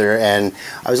together, and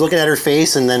I was looking at her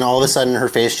face, and then all of a sudden her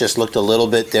face just looked a little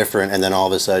bit different, and then all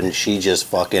of a sudden she just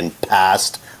fucking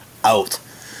passed out.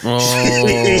 Oh.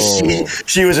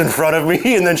 She was in front of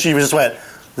me, and then she just went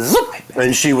zoop,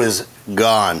 and she was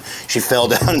gone. She fell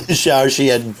down in the shower. She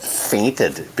had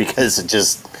fainted because it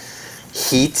just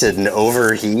heat and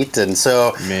overheat. And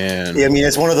so, Man. I mean,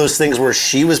 it's one of those things where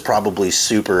she was probably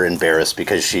super embarrassed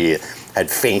because she had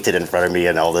fainted in front of me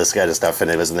and all this kind of stuff, and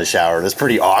it was in the shower, and it's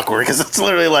pretty awkward because it's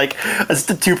literally like it's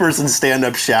the two-person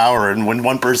stand-up shower, and when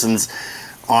one person's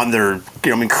on their,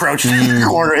 crouched in the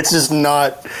corner, it's just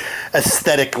not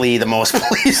aesthetically the most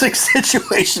pleasing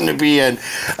situation to be in.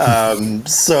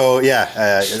 So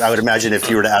yeah, I would imagine if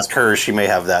you were to ask her, she may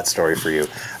have that story for you.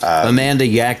 Amanda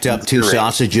yacked up 2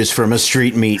 sausages from a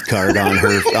street meat cart on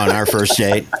our first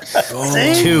date.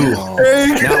 Two,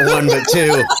 not one but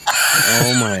 2.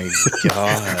 Oh my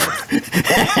god.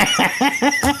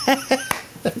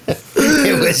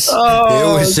 It was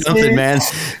something, man.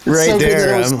 Right so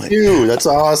there. That's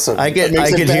awesome. I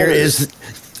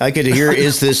could hear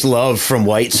 "Is This Love" from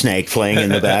Whitesnake playing in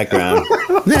the background.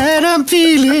 That I'm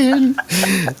feeling.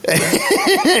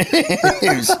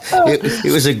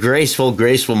 It was a graceful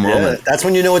moment. Yeah, that's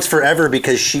when you know it's forever,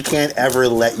 because she can't ever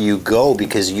let you go,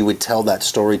 because you would tell that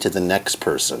story to the next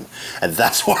person, and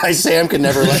that's why Sam could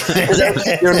never let. You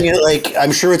know what I mean? Like,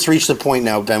 I'm sure it's reached the point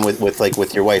now, Ben, with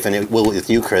your wife, and it will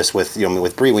with you, Chris, with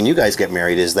Bree, when you guys get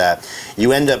married, is that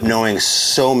you end up knowing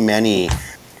so many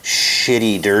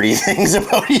shitty, dirty things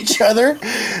about each other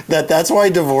that's why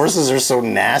divorces are so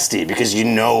nasty, because you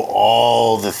know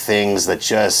all the things that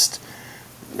just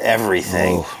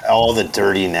everything, all the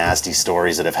dirty, nasty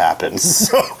stories that have happened.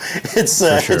 So it's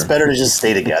better to just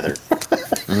stay together.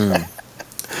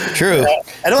 True.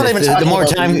 I don't even talk about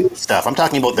time the stuff. I'm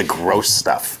talking about the gross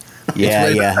stuff.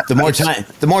 Yeah.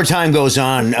 The more time goes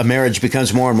on, a marriage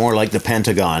becomes more and more like the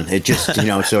Pentagon. It just,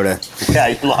 sort of. Yeah,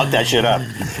 you lock that shit up.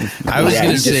 I was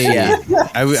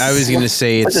gonna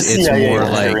say it's more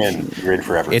like you're in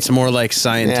forever. It's more like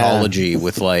Scientology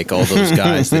with like all those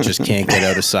guys that just can't get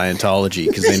out of Scientology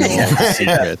because they know all the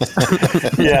secrets.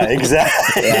 Yeah,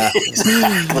 exactly.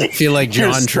 Exactly. I feel like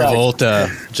John Travolta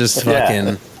just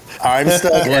fucking. I'm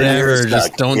stuck. Whatever.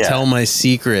 Just don't tell my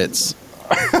secrets.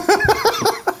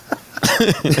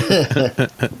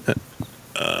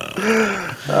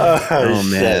 Oh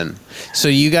man! So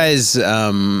you guys, do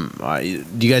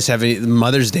you guys have any?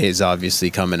 Mother's Day is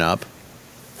obviously coming up.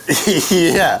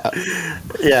 Yeah.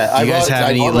 Do you guys have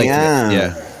any? Go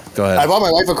ahead. I bought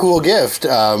my wife a cool gift.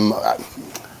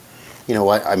 You know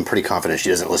what? I'm pretty confident she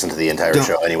doesn't listen to the entire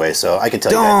show anyway, so I can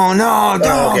tell you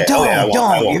that.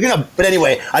 Don't. You're gonna. But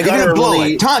anyway, I got her a blow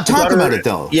really it. Talk about it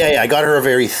though. Yeah, I got her a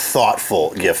very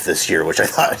thoughtful gift this year, which I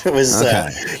thought was.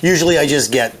 Usually, I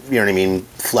just get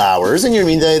flowers, and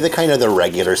the kind of the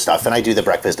regular stuff, and I do the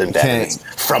breakfast in bed and it's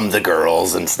from the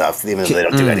girls and stuff, even though they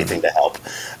don't do anything to help.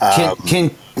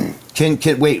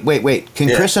 Wait.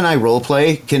 Can Chris and I role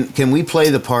play? Can we play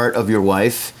the part of your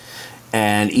wife?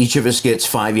 And each of us gets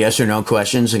 5 yes or no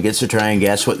questions and gets to try and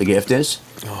guess what the gift is?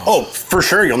 Oh, for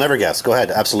sure. You'll never guess. Go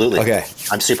ahead. Absolutely. Okay.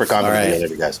 I'm super confident you'll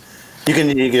never guess. You can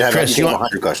have Chris,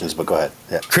 100 questions, but go ahead.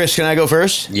 Yeah. Chris, can I go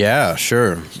first? Yeah,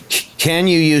 sure. Can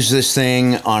you use this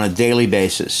thing on a daily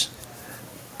basis?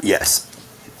 Yes.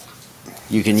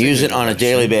 You can use it on a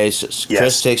daily basis. Yes.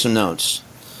 Chris, take some notes.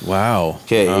 Wow.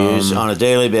 Okay, use on a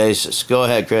daily basis. Go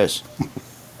ahead, Chris.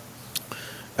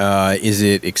 Is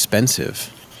it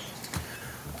expensive?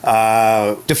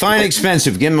 Define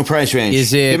expensive. Give him a price range.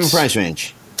 Give him a price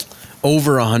range.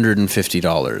 Over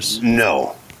 $150?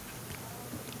 No.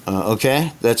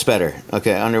 Okay, that's better.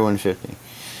 Okay, under 150.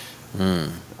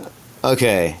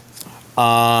 Okay.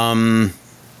 On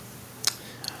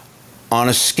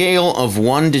a scale of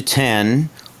 1 to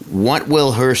 10, what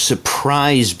will her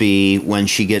surprise be when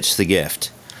she gets the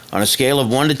gift? On a scale of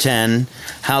 1 to 10,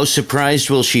 how surprised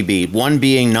will she be? 1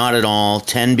 being not at all,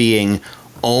 10 being,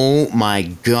 oh my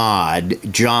God,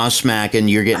 jaw smacking,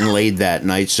 you're getting laid that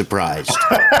night, surprised.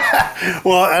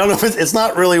 Well, I don't know if it's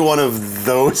not really one of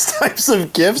those types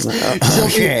of gifts.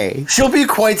 She'll be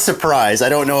quite surprised. I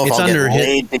don't know if I'll get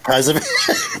laid because of it.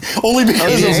 Only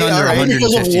because of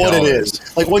what it is.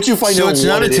 Like once you find out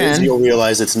what it is, you'll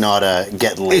realize it's not a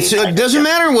get laid. It doesn't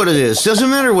matter what it is.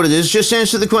 Just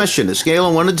answer the question. A scale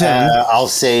of 1 to 10. I'll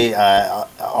say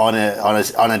on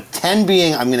a 10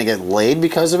 being I'm going to get laid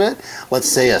because of it. Let's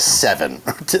say a 7.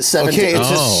 7 okay,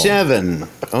 it's a 7.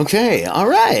 Okay, all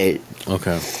right.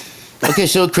 Okay,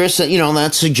 so Chris, that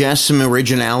suggests some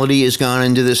originality has gone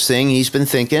into this thing. He's been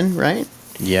thinking, right?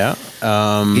 Yeah. You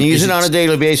can use it on a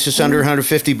daily basis under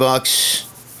 $150.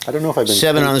 I don't know if I've been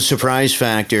 7 on the surprise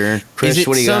factor. Chris,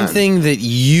 what do you got? Is it something that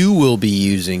you will be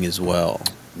using as well?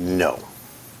 No.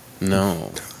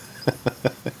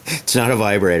 It's not a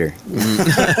vibrator.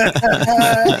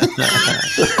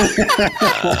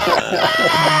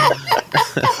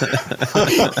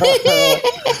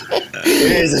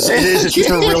 It is. It's just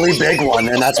a really big one,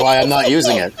 and that's why I'm not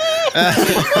using it.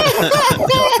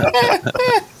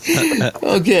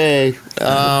 Okay.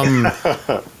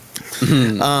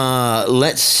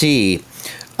 Let's see.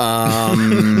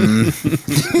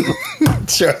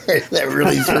 Sorry, that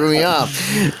really threw me off.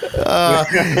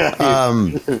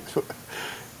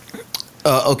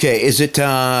 Okay, is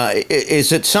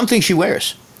it something she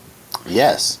wears?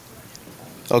 Yes.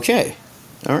 Okay.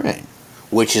 All right.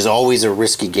 Which is always a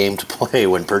risky game to play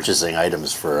when purchasing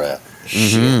items for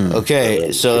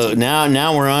Okay, so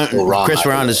now we're on, Chris.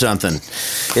 We're on to something.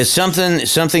 It's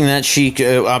something that she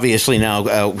obviously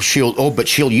now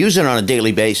she'll use it on a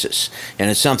daily basis, and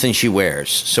it's something she wears.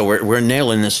 So we're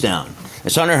nailing this down.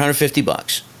 It's under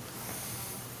 $150.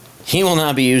 He will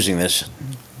not be using this,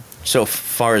 so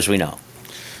far as we know.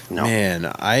 No. Man,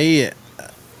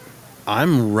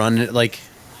 I'm running like.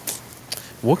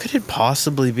 What could it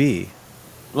possibly be?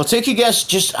 Well, take a guess.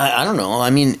 Just I don't know.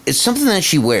 I mean, it's something that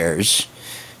she wears.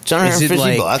 It's under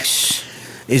 $150.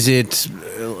 Is it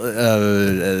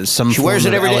some she wears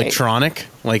form it of every electronic? day.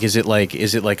 Like is it like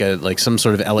some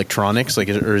sort of electronics? Like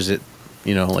or is it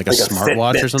like a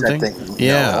smartwatch or something?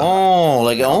 Yeah.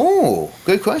 No.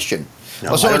 Good question.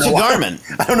 No, so it's a Garmin.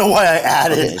 I don't know why I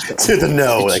added to the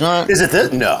no. Is it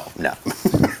this? No.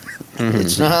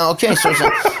 It's not okay. So it's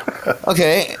not.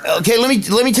 Okay. Let me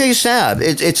take a stab.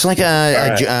 It's like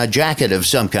a jacket of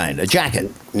some kind. A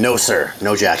jacket. No, sir.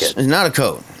 No jacket. It's not a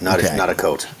coat. Not a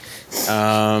coat.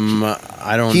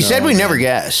 I don't. He said we never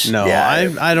guess. No,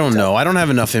 yeah, I don't know. I don't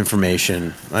have enough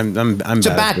information. I'm. It's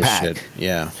a backpack. This shit.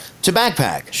 Yeah. It's a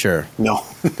backpack. Sure. No.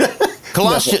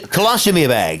 Colostomy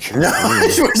bag. No,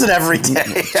 she wears it every day.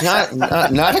 It's not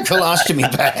a colostomy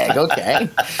bag. Okay,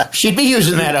 she'd be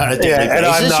using that on a daily basis.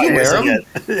 I'm not you wear using them.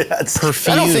 It.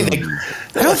 Perfume. I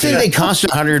don't think they cost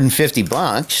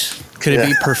 $150. Could it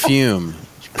be perfume?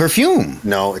 Perfume?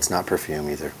 No, it's not perfume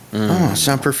either. Oh, it's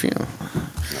not perfume. No.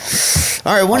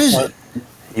 All right, what is it?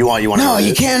 You want? No,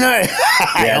 you cannot.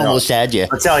 I almost had you.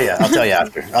 I'll tell you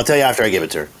after. I'll tell you after I give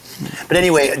it to her. But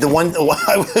anyway, it's an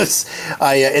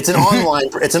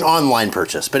online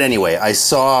purchase. But anyway, I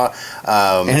saw,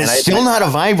 and it's still not a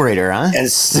vibrator, huh? And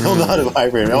it's still not a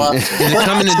vibrator. Well, does it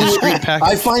come in a discreet package?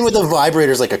 I find with a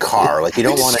vibrator is like a car. Like you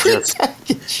don't want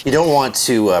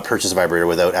to purchase a vibrator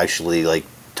without actually like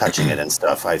touching it and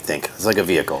stuff. I think it's like a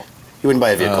vehicle. You wouldn't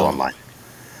buy a vehicle online.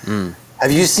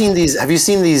 Have you seen these?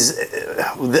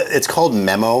 It's called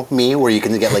Memo Me, where you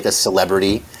can get like a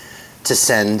celebrity to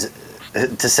send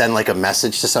like a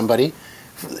message to somebody.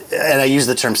 And I use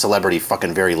the term celebrity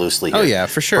fucking very loosely here. Oh yeah,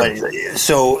 for sure. But,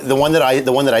 so the one that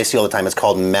I see all the time is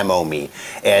called Memo Me,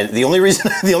 and the only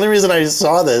reason I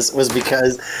saw this was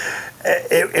because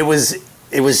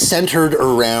it was centered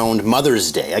around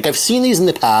Mother's Day. Like I've seen these in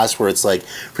the past where it's like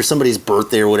for somebody's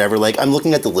birthday or whatever. Like I'm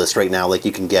looking at the list right now. Like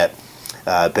you can get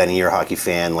Benny, you're a hockey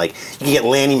fan. Like you can get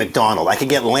Lanny McDonald. I could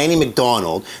get Lanny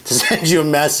McDonald to send you a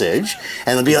message,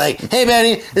 and it'll be like, "Hey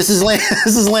Benny, this is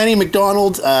Lanny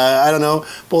McDonald. I don't know,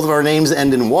 both of our names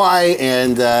end in Y,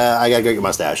 and I gotta get your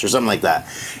mustache or something like that."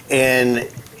 And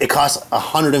it costs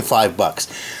 $105.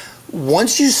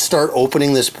 Once you start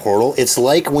opening this portal, it's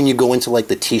like when you go into like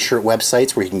the t-shirt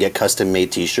websites where you can get custom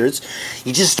made t-shirts.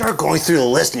 You just start going through the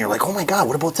list, and you're like, "Oh my god,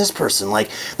 what about this person?" Like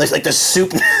the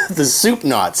soup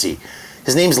Nazi.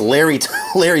 His name's Larry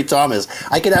Thomas.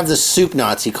 I could have the soup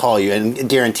Nazi call you and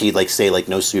guaranteed, like, say, like,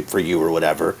 no soup for you or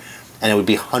whatever, and it would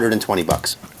be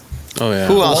 $120. Oh yeah.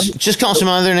 Who else? Just call some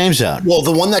other names out. Well,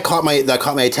 the one that caught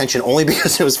my attention only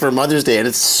because it was for Mother's Day and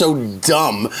it's so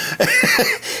dumb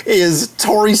is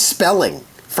Tori Spelling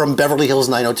from Beverly Hills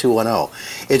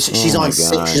 90210. She's on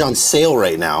sale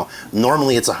right now.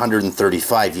 Normally it's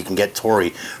 $135. You can get Tori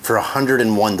for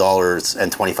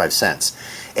 $101.25.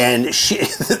 And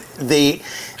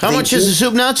How much is the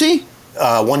soup Nazi?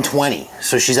 $120.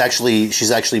 So she's actually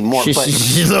more.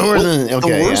 She's lower than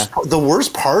the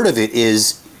worst part of it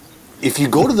is if you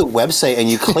go to the website and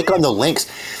you click on the links,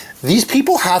 these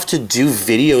people have to do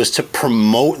videos to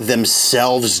promote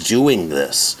themselves doing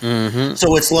this. Mm-hmm.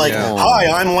 So it's like, "Hi,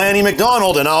 I'm Lanny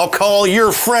McDonald, and I'll call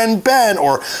your friend Ben,"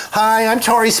 or "Hi, I'm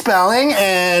Tori Spelling,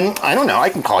 and I don't know, I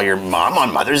can call your mom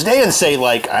on Mother's Day and say,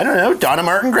 like, I don't know, Donna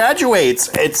Martin graduates."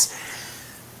 It's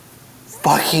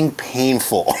fucking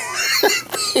painful.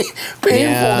 Painful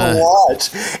to watch.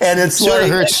 And it's sort of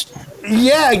hurts.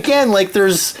 Yeah, again, like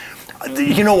there's...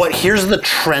 You know what? Here's the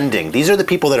trending. These are the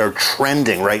people that are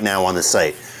trending right now on the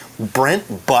site.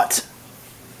 Brent Butt,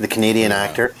 the Canadian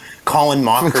actor. Colin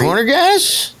Mockery. From Corner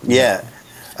Gas? Yeah.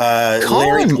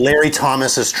 Larry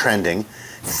Thomas is trending.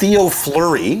 Theo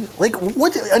Fleury. Like,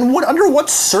 under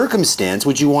what circumstance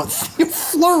would you want Theo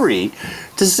Fleury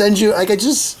to send you... Like,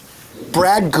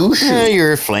 Brad Gushu. Yeah,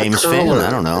 you're a Flames fan. I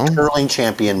don't know. Curling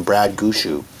champion Brad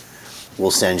Gushu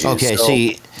will send you. Okay, so,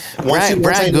 see... Once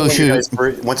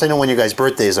I know when you guys'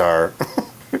 birthdays are,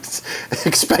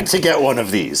 expect to get one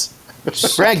of these.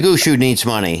 Brad Gushu needs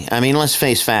money. I mean, let's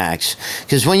face facts.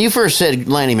 Because when you first said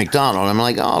Lanny McDonald, I'm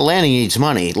like, oh, Lanny needs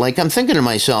money. Like, I'm thinking to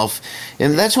myself,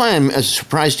 and that's why I'm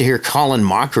surprised to hear Colin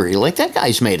Mockery. Like, that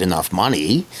guy's made enough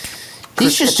money.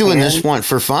 He's just doing this one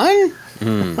for fun?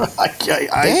 Damn. Do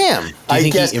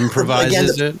you think he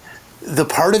improvises it? The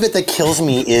part of it that kills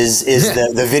me is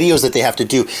the videos that they have to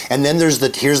do, and then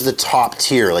here's the top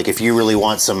tier. Like if you really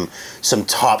want some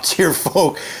top tier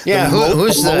folk,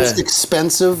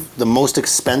 the most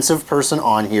expensive person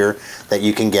on here that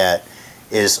you can get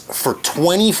is for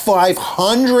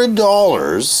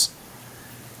 $2,500.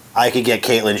 I could get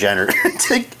Caitlyn Jenner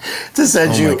to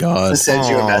send you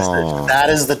a message. That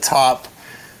is the top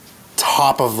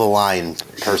of the line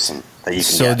person that you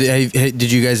can get. So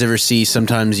did you guys ever see?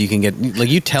 Sometimes you can get, like,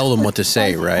 you tell them what to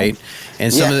say, right?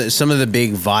 And some of the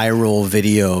big viral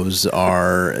videos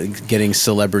are getting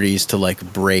celebrities to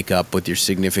like break up with your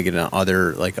significant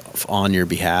other, like on your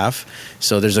behalf.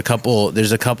 So there's a couple of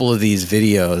these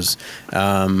videos.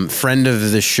 Friend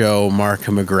of the show, Mark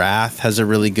McGrath, has a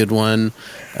really good one.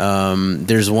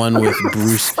 There's one with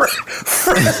Bruce,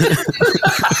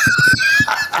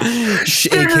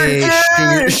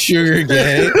 aka Sugar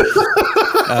Gay.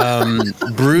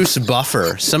 Bruce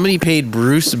Buffer. Somebody paid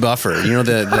Bruce Buffer. You know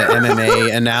the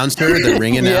MMA announcer, the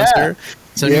ring announcer.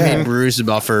 Somebody paid Bruce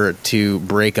Buffer to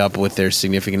break up with their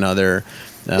significant other.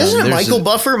 Isn't it Michael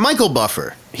Buffer? Michael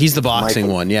Buffer. He's the boxing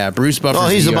one. Yeah, Bruce Buffer. Oh,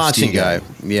 he's the UFC boxing guy.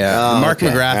 Yeah, Mark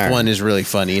McGrath one is really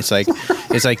funny. It's like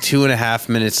 2.5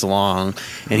 minutes long,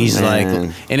 and he's like,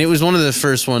 and it was one of the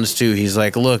first ones too. He's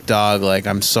like, "Look, dog, like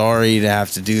I'm sorry to have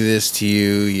to do this to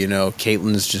you. You know,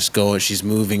 Caitlyn's just going. She's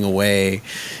moving away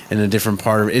in a different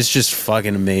part of it. It's just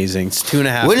fucking amazing. It's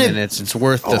 2.5 minutes. It's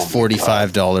worth the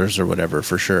 $45 or whatever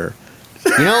for sure."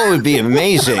 You know what would be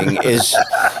amazing is,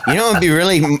 you know, it'd be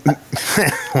really,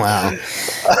 wow.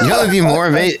 You know, it'd be more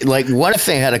amazing. Like, what if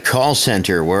they had a call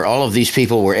center where all of these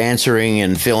people were answering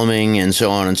and filming and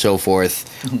so on and so forth,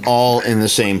 all in the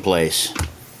same place?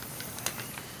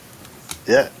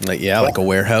 Yeah. Like a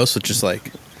warehouse with just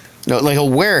like No, like a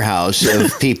warehouse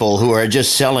of people who are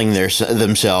just selling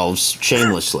themselves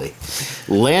shamelessly.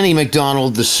 Lanny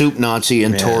McDonald, the Soup Nazi,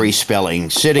 and Tori Spelling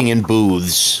sitting in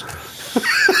booths.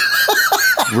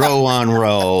 Row on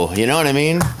row. You know what I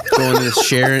mean? Going to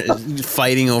share,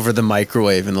 fighting over the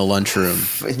microwave in the lunchroom.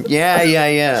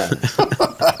 Yeah.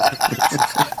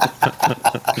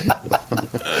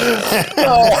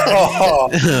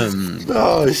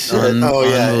 Oh shit! Oh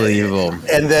yeah, Unbelievable.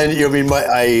 And then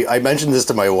I mentioned this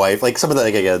to my wife. Like some of the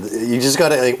again, you just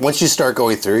gotta like once you start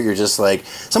going through it, you're just like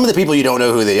some of the people you don't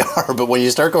know who they are, but when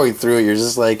you start going through it, you're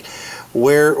just like,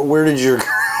 where did your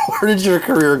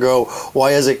career go?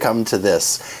 Why has it come to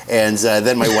this? And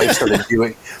then my wife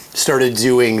started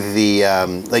doing the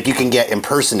like you can get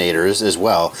impersonators as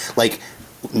well, like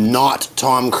not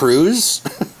Tom Cruise.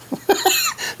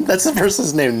 That's the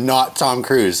person's name. Not Tom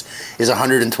Cruise is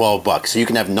 $112. So you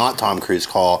can have not Tom Cruise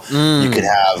call. You could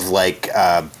have like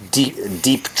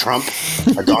deep Trump,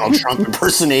 a Donald Trump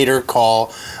impersonator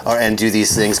call, and do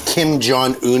these things. Kim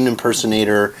Jong-un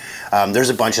impersonator. There's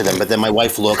a bunch of them. But then my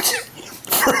wife looked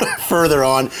further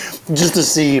on just to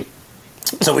see.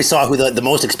 So we saw who the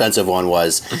most expensive one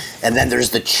was, and then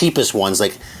there's the cheapest ones.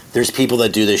 Like there's people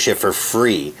that do this shit for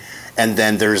free. And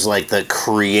then there's like the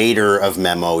creator of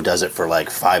Memo does it for like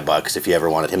 $5 if you ever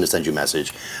wanted him to send you a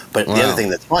message. But the other thing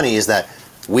that's funny is that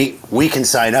we can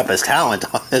sign up as talent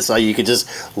on this. So you could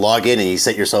just log in and you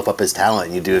set yourself up as talent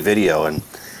and you do a video and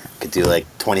could do like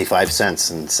 25 cents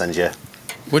and send you.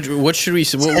 What should we?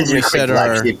 What would we set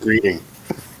our greeting?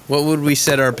 What would we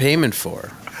set our payment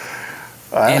for?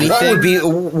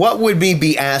 What would we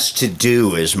be asked to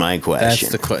do is my question.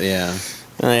 That's the yeah.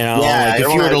 You know, like if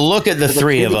you were to look at the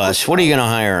three of us, what are you going to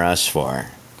hire us for?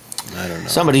 I don't know.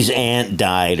 Somebody's aunt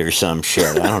died or some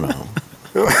shit. I don't know.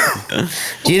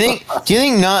 Do you think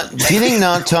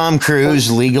not Tom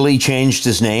Cruise legally changed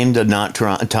his name to not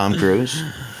Tom Cruise?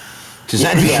 Because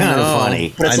that'd be kind of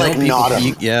funny. But it's like not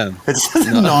him. Yeah. It's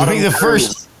not him. The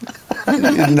first.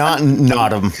 Not him. I'm not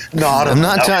Tom.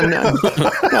 No,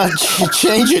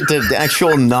 change it to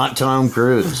actual not Tom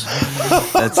Cruise.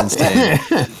 That's insane.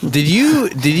 Did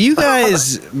you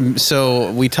guys?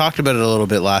 So we talked about it a little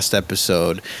bit last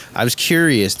episode. I was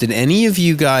curious. Did any of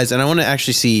you guys? And I want to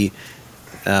actually see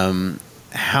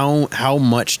how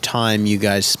much time you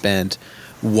guys spent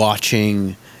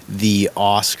watching the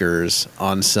Oscars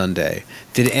on Sunday.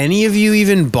 Did any of you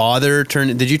even bother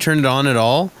did you turn it on at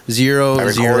all? Zero.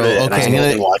 Okay.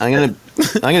 I'm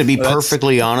gonna be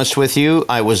perfectly honest with you.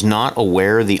 I was not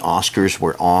aware the Oscars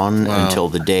were on until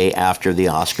the day after the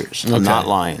Oscars. I'm not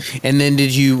lying. And then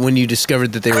when you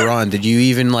discovered that they were on, did you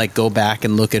even like go back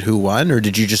and look at who won, or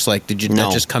did you just that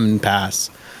just come and pass?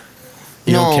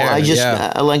 You don't care. I just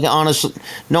like honestly.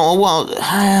 No, well,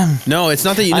 no, it's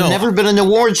not that you know. I've never been an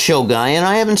awards show guy, and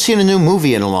I haven't seen a new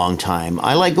movie in a long time.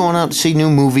 I like going out to see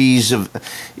new movies.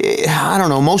 I don't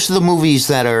know. Most of the movies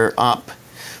that are up,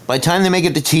 by the time they make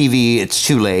it to TV, it's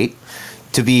too late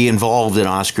to be involved in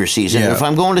Oscar season. Yeah. If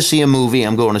I'm going to see a movie,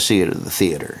 I'm going to see it at the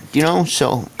theater. You know,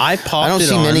 so I don't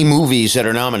see many movies that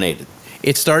are nominated.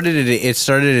 It started at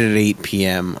 8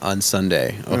 p.m. on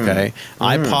Sunday, okay?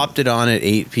 I popped it on at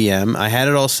 8 p.m. I had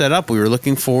it all set up. We were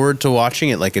looking forward to watching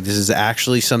it. Like, this is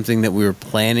actually something that we were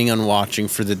planning on watching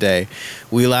for the day.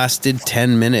 We lasted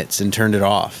 10 minutes and turned it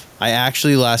off.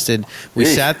 We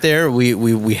sat there,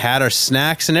 we had our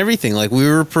snacks and everything. Like, we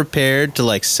were prepared to,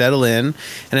 like, settle in,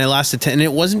 and I lasted 10. And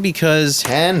it wasn't because...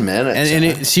 10 minutes.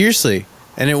 And seriously...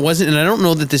 And it wasn't, and I don't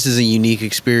know that this is a unique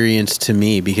experience to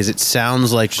me because it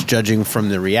sounds like, judging from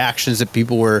the reactions that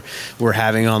people were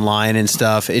having online and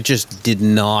stuff, it just did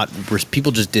not.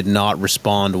 People just did not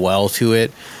respond well to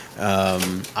it.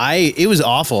 It was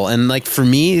awful, and like for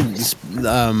me,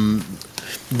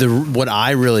 what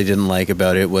I really didn't like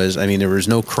about it was, I mean, there was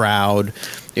no crowd.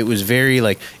 It was a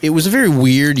very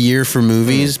weird year for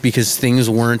movies because things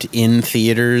weren't in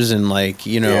theaters and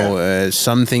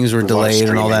some things were delayed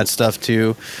and all that stuff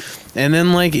too. And then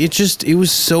it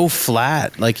was so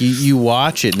flat. Like you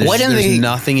watch it, and there's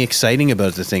nothing exciting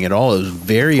about the thing at all. It was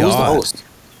very odd. Who's the host?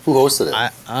 Who hosted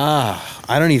it?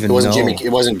 I don't even know.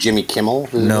 It wasn't Jimmy Kimmel?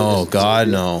 No, God,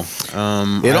 no.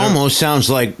 It almost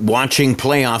sounds like watching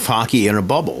playoff hockey in a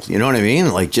bubble. You know what I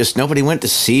mean? Like, just nobody went to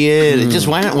see it. Just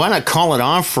why not call it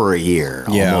off for a year?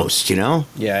 Almost, you know?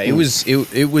 Yeah, it was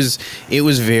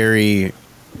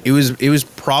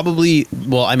probably,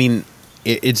 well, I mean,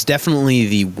 it's definitely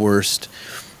the worst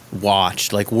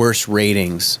watched, like worst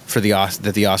ratings for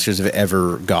that the Oscars have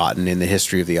ever gotten in the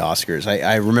history of the Oscars.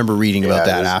 I remember reading about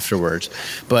that afterwards,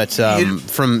 but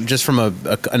from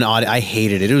an odd, I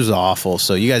hated it. It was awful.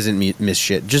 So you guys didn't miss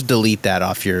shit. Just delete that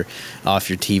off your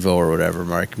TiVo or whatever,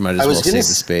 Mark. Might as well save the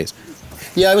space.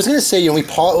 Yeah, I was going to say, when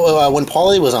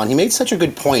Paulie was on, he made such a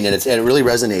good point, and it really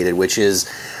resonated, which is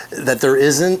that there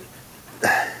isn't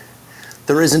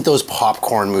those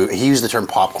popcorn movies. He used the term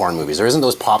popcorn movies. There isn't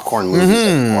those popcorn movies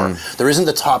anymore. There isn't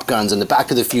the Top Guns and the Back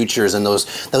to the Futures and those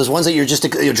ones that you're just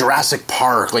Jurassic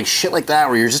Park, like shit like that,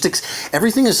 where you're just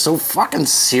everything is so fucking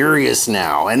serious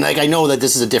now. And like I know that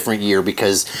this is a different year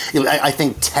because I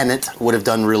think Tenet would have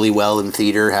done really well in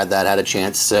theater had a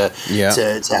chance to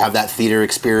have that theater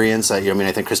experience.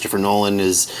 I think Christopher Nolan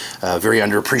is very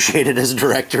underappreciated as a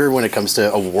director when it comes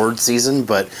to award season,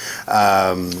 but.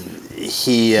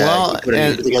 He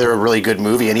put together a really good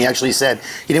movie, and he actually said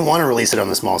he didn't want to release it on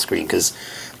the small screen because,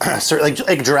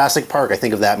 like Jurassic Park, I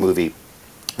think of that movie,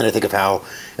 and I think of how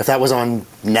if that was on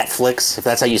Netflix, if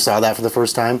that's how you saw that for the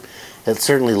first time, it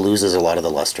certainly loses a lot of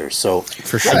the luster. So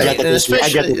for sure, I get that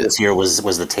this year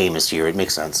was the tamest year. It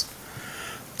makes sense.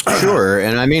 Sure,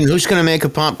 and I mean, who's going to make a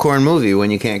popcorn movie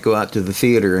when you can't go out to the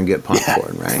theater and get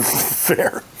popcorn, right?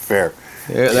 Fair.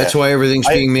 Yeah, that's why everything's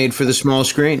being made for the small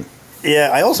screen.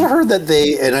 Yeah, I also heard that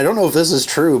and I don't know if this is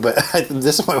true, but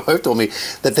this is what my wife told me,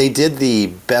 that they did the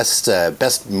best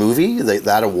movie,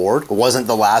 that award. It wasn't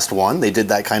the last one. They did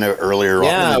that kind of earlier on in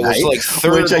the night. Yeah, it was like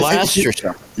third last or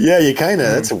something. Yeah, you kind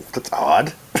of, that's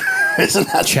odd. Isn't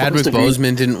that Chadwick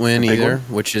Boseman didn't win either,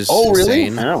 which is really?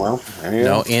 insane. Oh, well.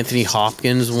 No, Anthony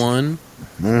Hopkins won.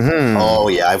 Mm-hmm. Oh,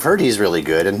 yeah, I've heard he's really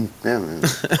good. And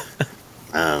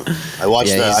I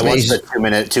watched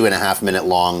the 2.5 minute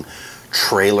long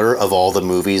trailer of all the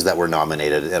movies that were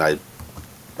nominated, and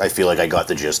I feel like I got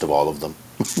the gist of all of them.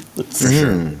 For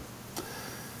sure.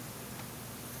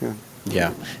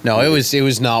 Yeah. No, it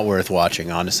was not worth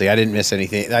watching, honestly. I didn't miss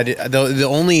anything.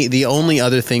 The only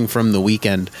other thing from the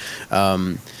weekend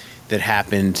that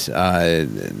happened,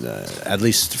 at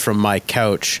least from my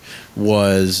couch,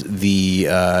 was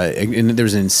there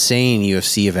was an insane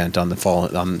UFC event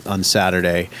on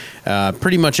Saturday.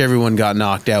 Pretty much everyone got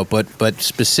knocked out, but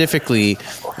specifically,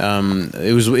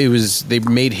 it was they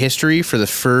made history for the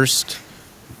first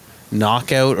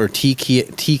knockout or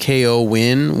TKO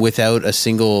win without a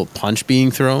single punch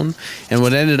being thrown. And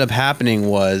what ended up happening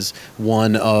was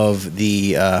one of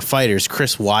the fighters,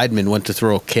 Chris Weidman, went to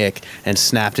throw a kick and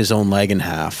snapped his own leg in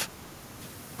half.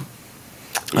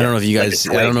 Yeah, I don't know if you guys.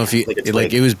 I don't know if you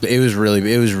like. It was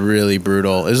really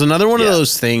brutal. It was another one of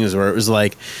those things where it was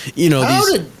like, yeah, go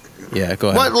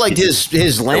ahead. What, like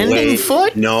his landing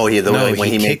foot? No, when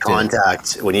he made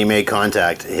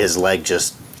contact, his leg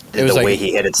just. Way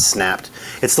he hit it snapped.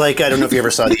 It's like, I don't know if you ever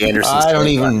saw the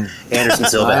Anderson. Anderson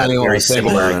Silva had a very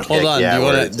similar. Hold on.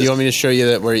 Do you want me to show you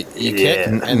that where you kick?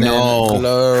 And no.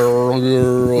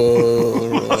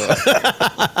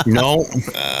 No.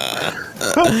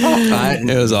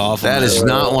 It was awful. That is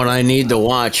not what I need to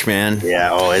watch, man. Yeah.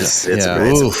 Oh, it's a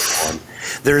good one.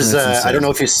 There's I don't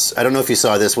know if you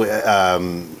saw this.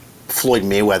 Floyd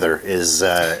Mayweather is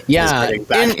getting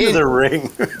back into the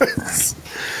ring.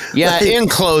 Yeah, in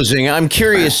closing, I'm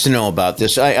curious to know about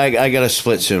this. I got to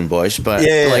split soon, boys. But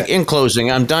in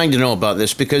closing, I'm dying to know about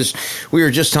this because we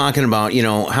were just talking about,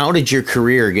 how did your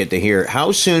career get to here?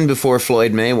 How soon before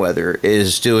Floyd Mayweather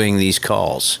is doing these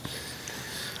calls?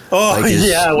 Oh, when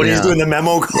he's doing the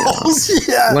memo calls.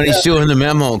 When he's doing the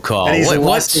memo call.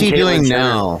 What's he doing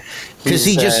now? Because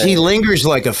he lingers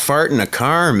like a fart in a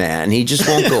car, man. He just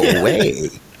won't go away.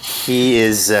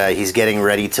 He's getting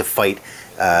ready to fight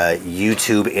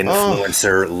YouTube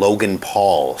influencer Logan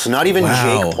Paul. So not even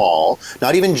Jake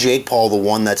Paul, the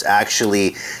one that's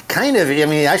actually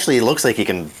he actually looks like he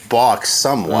can box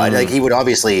somewhat. Like he would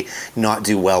obviously not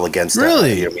do well against a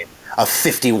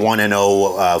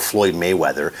 51-0 Floyd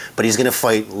Mayweather, but he's going to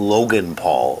fight Logan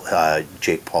Paul,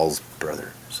 Jake Paul's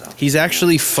brother. So he's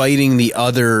actually fighting the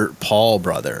other Paul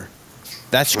brother.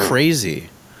 That's crazy.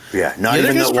 Yeah, not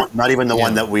even the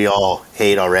one that we all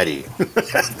hate already.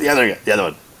 the other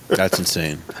one. That's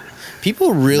insane.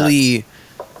 People really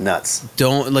nuts.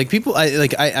 Don't like people.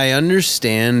 I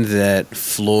understand that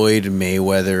Floyd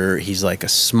Mayweather. He's like a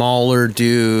smaller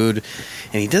dude,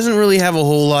 and he doesn't really have a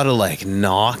whole lot of like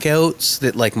knockouts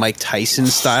that like Mike Tyson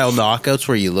style knockouts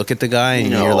where you look at the guy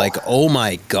and you're like, oh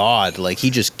my god, like he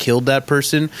just killed that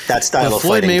person. That style of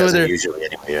Floyd Mayweather doesn't usually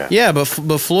anyway. Yeah, but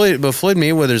Floyd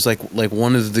Mayweather's like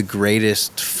one of the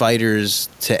greatest fighters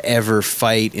to ever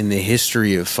fight in the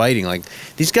history of fighting. Like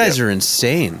these guys are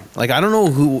insane. Like I don't know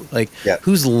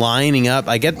who's lining up.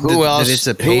 I get that it's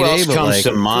a payday, who else but comes like,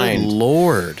 to mind? good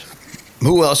Lord.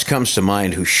 Who else comes to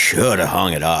mind who should have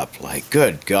hung it up? Like,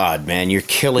 good God, man, you're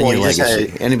killing your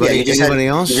legacy. Anybody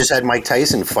else? You just had Mike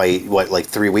Tyson fight, like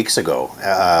 3 weeks ago.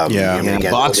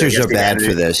 Boxers are bad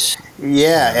for this.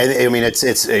 Yeah, and I mean, it's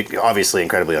obviously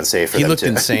incredibly unsafe for them looked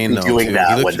insane, though, doing too.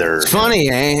 that when they're... It's funny,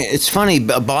 It's funny.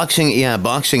 Boxing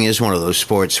is one of those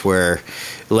sports where,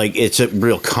 like, it's a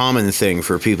real common thing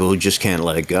for people who just can't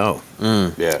let it go.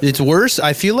 Yeah. It's worse.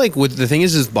 I feel like what the thing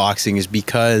is boxing is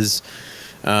because...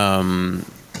 the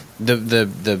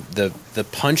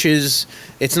punches,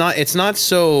 it's not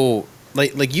so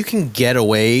like you can get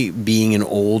away being an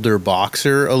older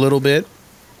boxer a little bit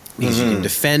because you can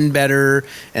defend better,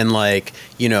 and like,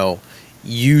 you know,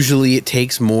 usually it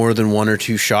takes more than 1 or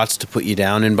 2 shots to put you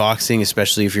down in boxing,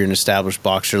 especially if you're an established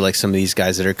boxer like some of these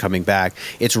guys that are coming back.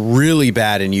 It's really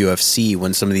bad in UFC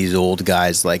when some of these old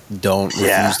guys like don't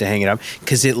refuse to hang it up,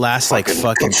 because it lasts like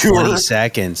fucking Couture. 20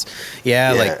 seconds.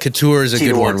 Yeah, like Couture is a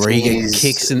good one where he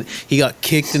got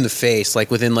kicked in the face like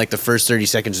within like the first 30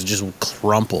 seconds, just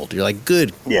crumpled. You're like,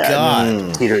 good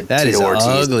God, that is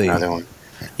ugly.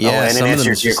 Yeah, and in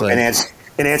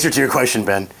answer to your question,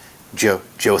 Ben, Joe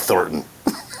Thornton.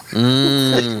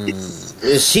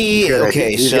 Is he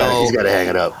okay? He's got to hang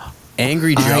it up.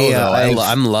 Angry Joe,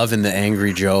 I'm loving the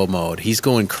Angry Joe mode. He's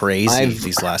going crazy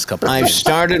these last couple of I've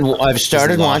started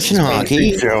watching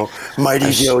hockey.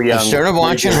 Mighty Joe Young. I started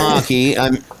watching hockey.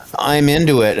 I'm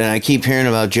into it, and I keep hearing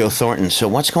about Joe Thornton. So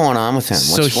what's going on with him?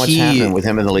 What's happening with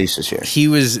him and the Leafs this year? He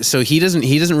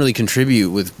doesn't really contribute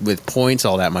with points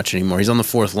all that much anymore. He's on the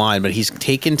 4th line, but he's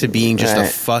taken to being just a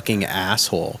fucking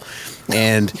asshole.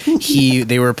 And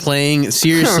they were playing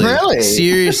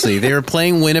seriously. They were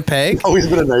playing Winnipeg. Oh, he's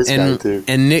been a nice guy too.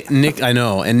 And Nick, I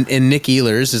know, and Nick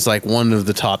Ehlers is like one of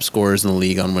the top scorers in the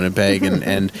league on Winnipeg,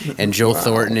 and Joe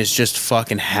Thornton is just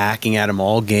fucking hacking at him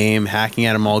all game.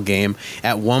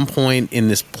 At one point in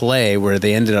this play where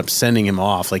they ended up sending him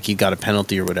off, like he got a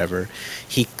penalty or whatever,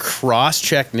 he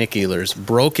cross-checked Nick Ehlers,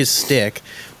 broke his stick,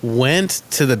 went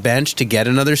to the bench to get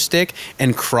another stick,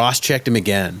 and cross-checked him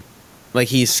again. Like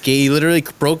he literally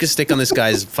broke his stick on this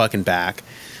guy's fucking back,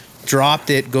 dropped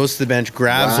it, goes to the bench,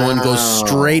 grabs one, goes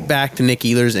straight back to Nick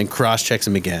Ehlers and cross-checks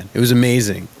him again. It was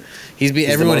amazing.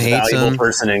 Everyone the most hates valuable him.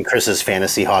 Person in Chris's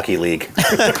fantasy hockey league.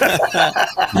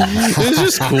 It was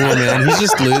just cool, man.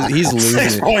 He's losing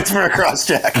 6 points for a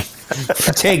cross-check.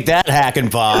 Take that, Hack and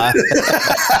Paw.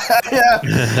 Yeah,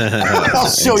 I'll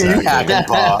show you Hack and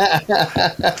Paw.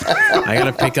 I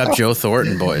gotta pick up Joe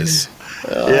Thornton, boys.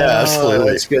 Yeah,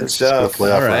 absolutely. That's good stuff. All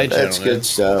right, that's gentlemen. good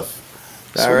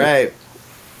stuff. All right.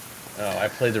 Oh, I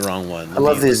played the wrong one. I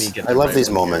love these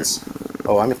moments.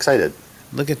 Oh, I'm excited.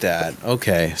 Look at that.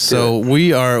 Okay, so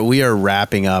we are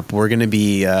wrapping up. We're gonna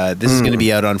be this is gonna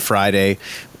be out on Friday,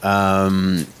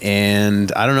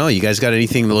 and I don't know. You guys got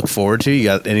anything to look forward to? You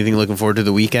got anything looking forward to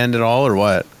the weekend at all, or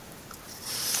what?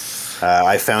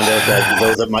 I found out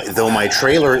that though my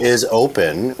trailer is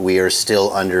open, we are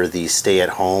still under the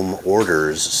stay-at-home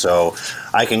orders, so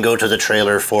I can go to the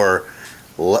trailer for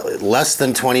less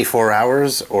than 24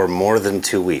 hours or more than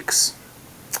 2 weeks.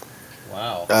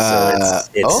 Wow.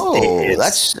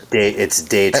 It's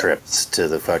day trips to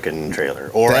the fucking trailer,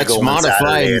 or I go on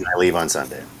Saturday and I leave on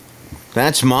Sunday.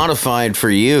 That's modified for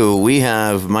you.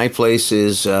 My place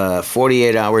is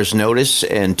 48 hours notice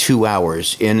and 2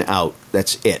 hours in out.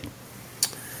 That's it.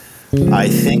 I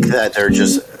think that they're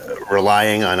just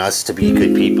relying on us to be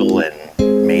good people and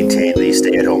maintain the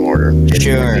stay-at-home order.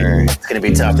 Sure. It's going to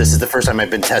be tough. This is the first time I've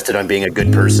been tested on being a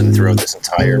good person throughout this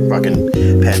entire fucking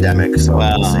pandemic. So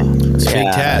we'll see. It's a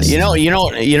big test. You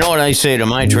know what I say to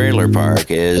my trailer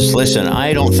park is, listen,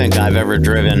 I don't think I've ever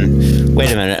driven. Wait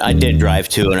a minute, I did drive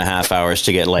 2.5 hours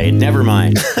to get laid. Never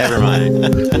mind. All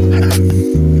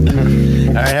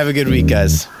right, have a good week,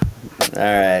 guys. All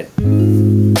right.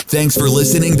 Thanks for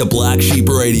listening to Black Sheep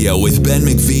Radio with Ben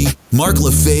McPhee, Mark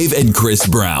Lefebvre, and Chris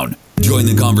Brown. Join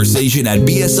the conversation at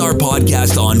BSR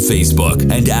Podcast on Facebook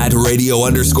and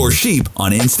 @radio_sheep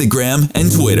on Instagram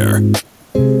and Twitter.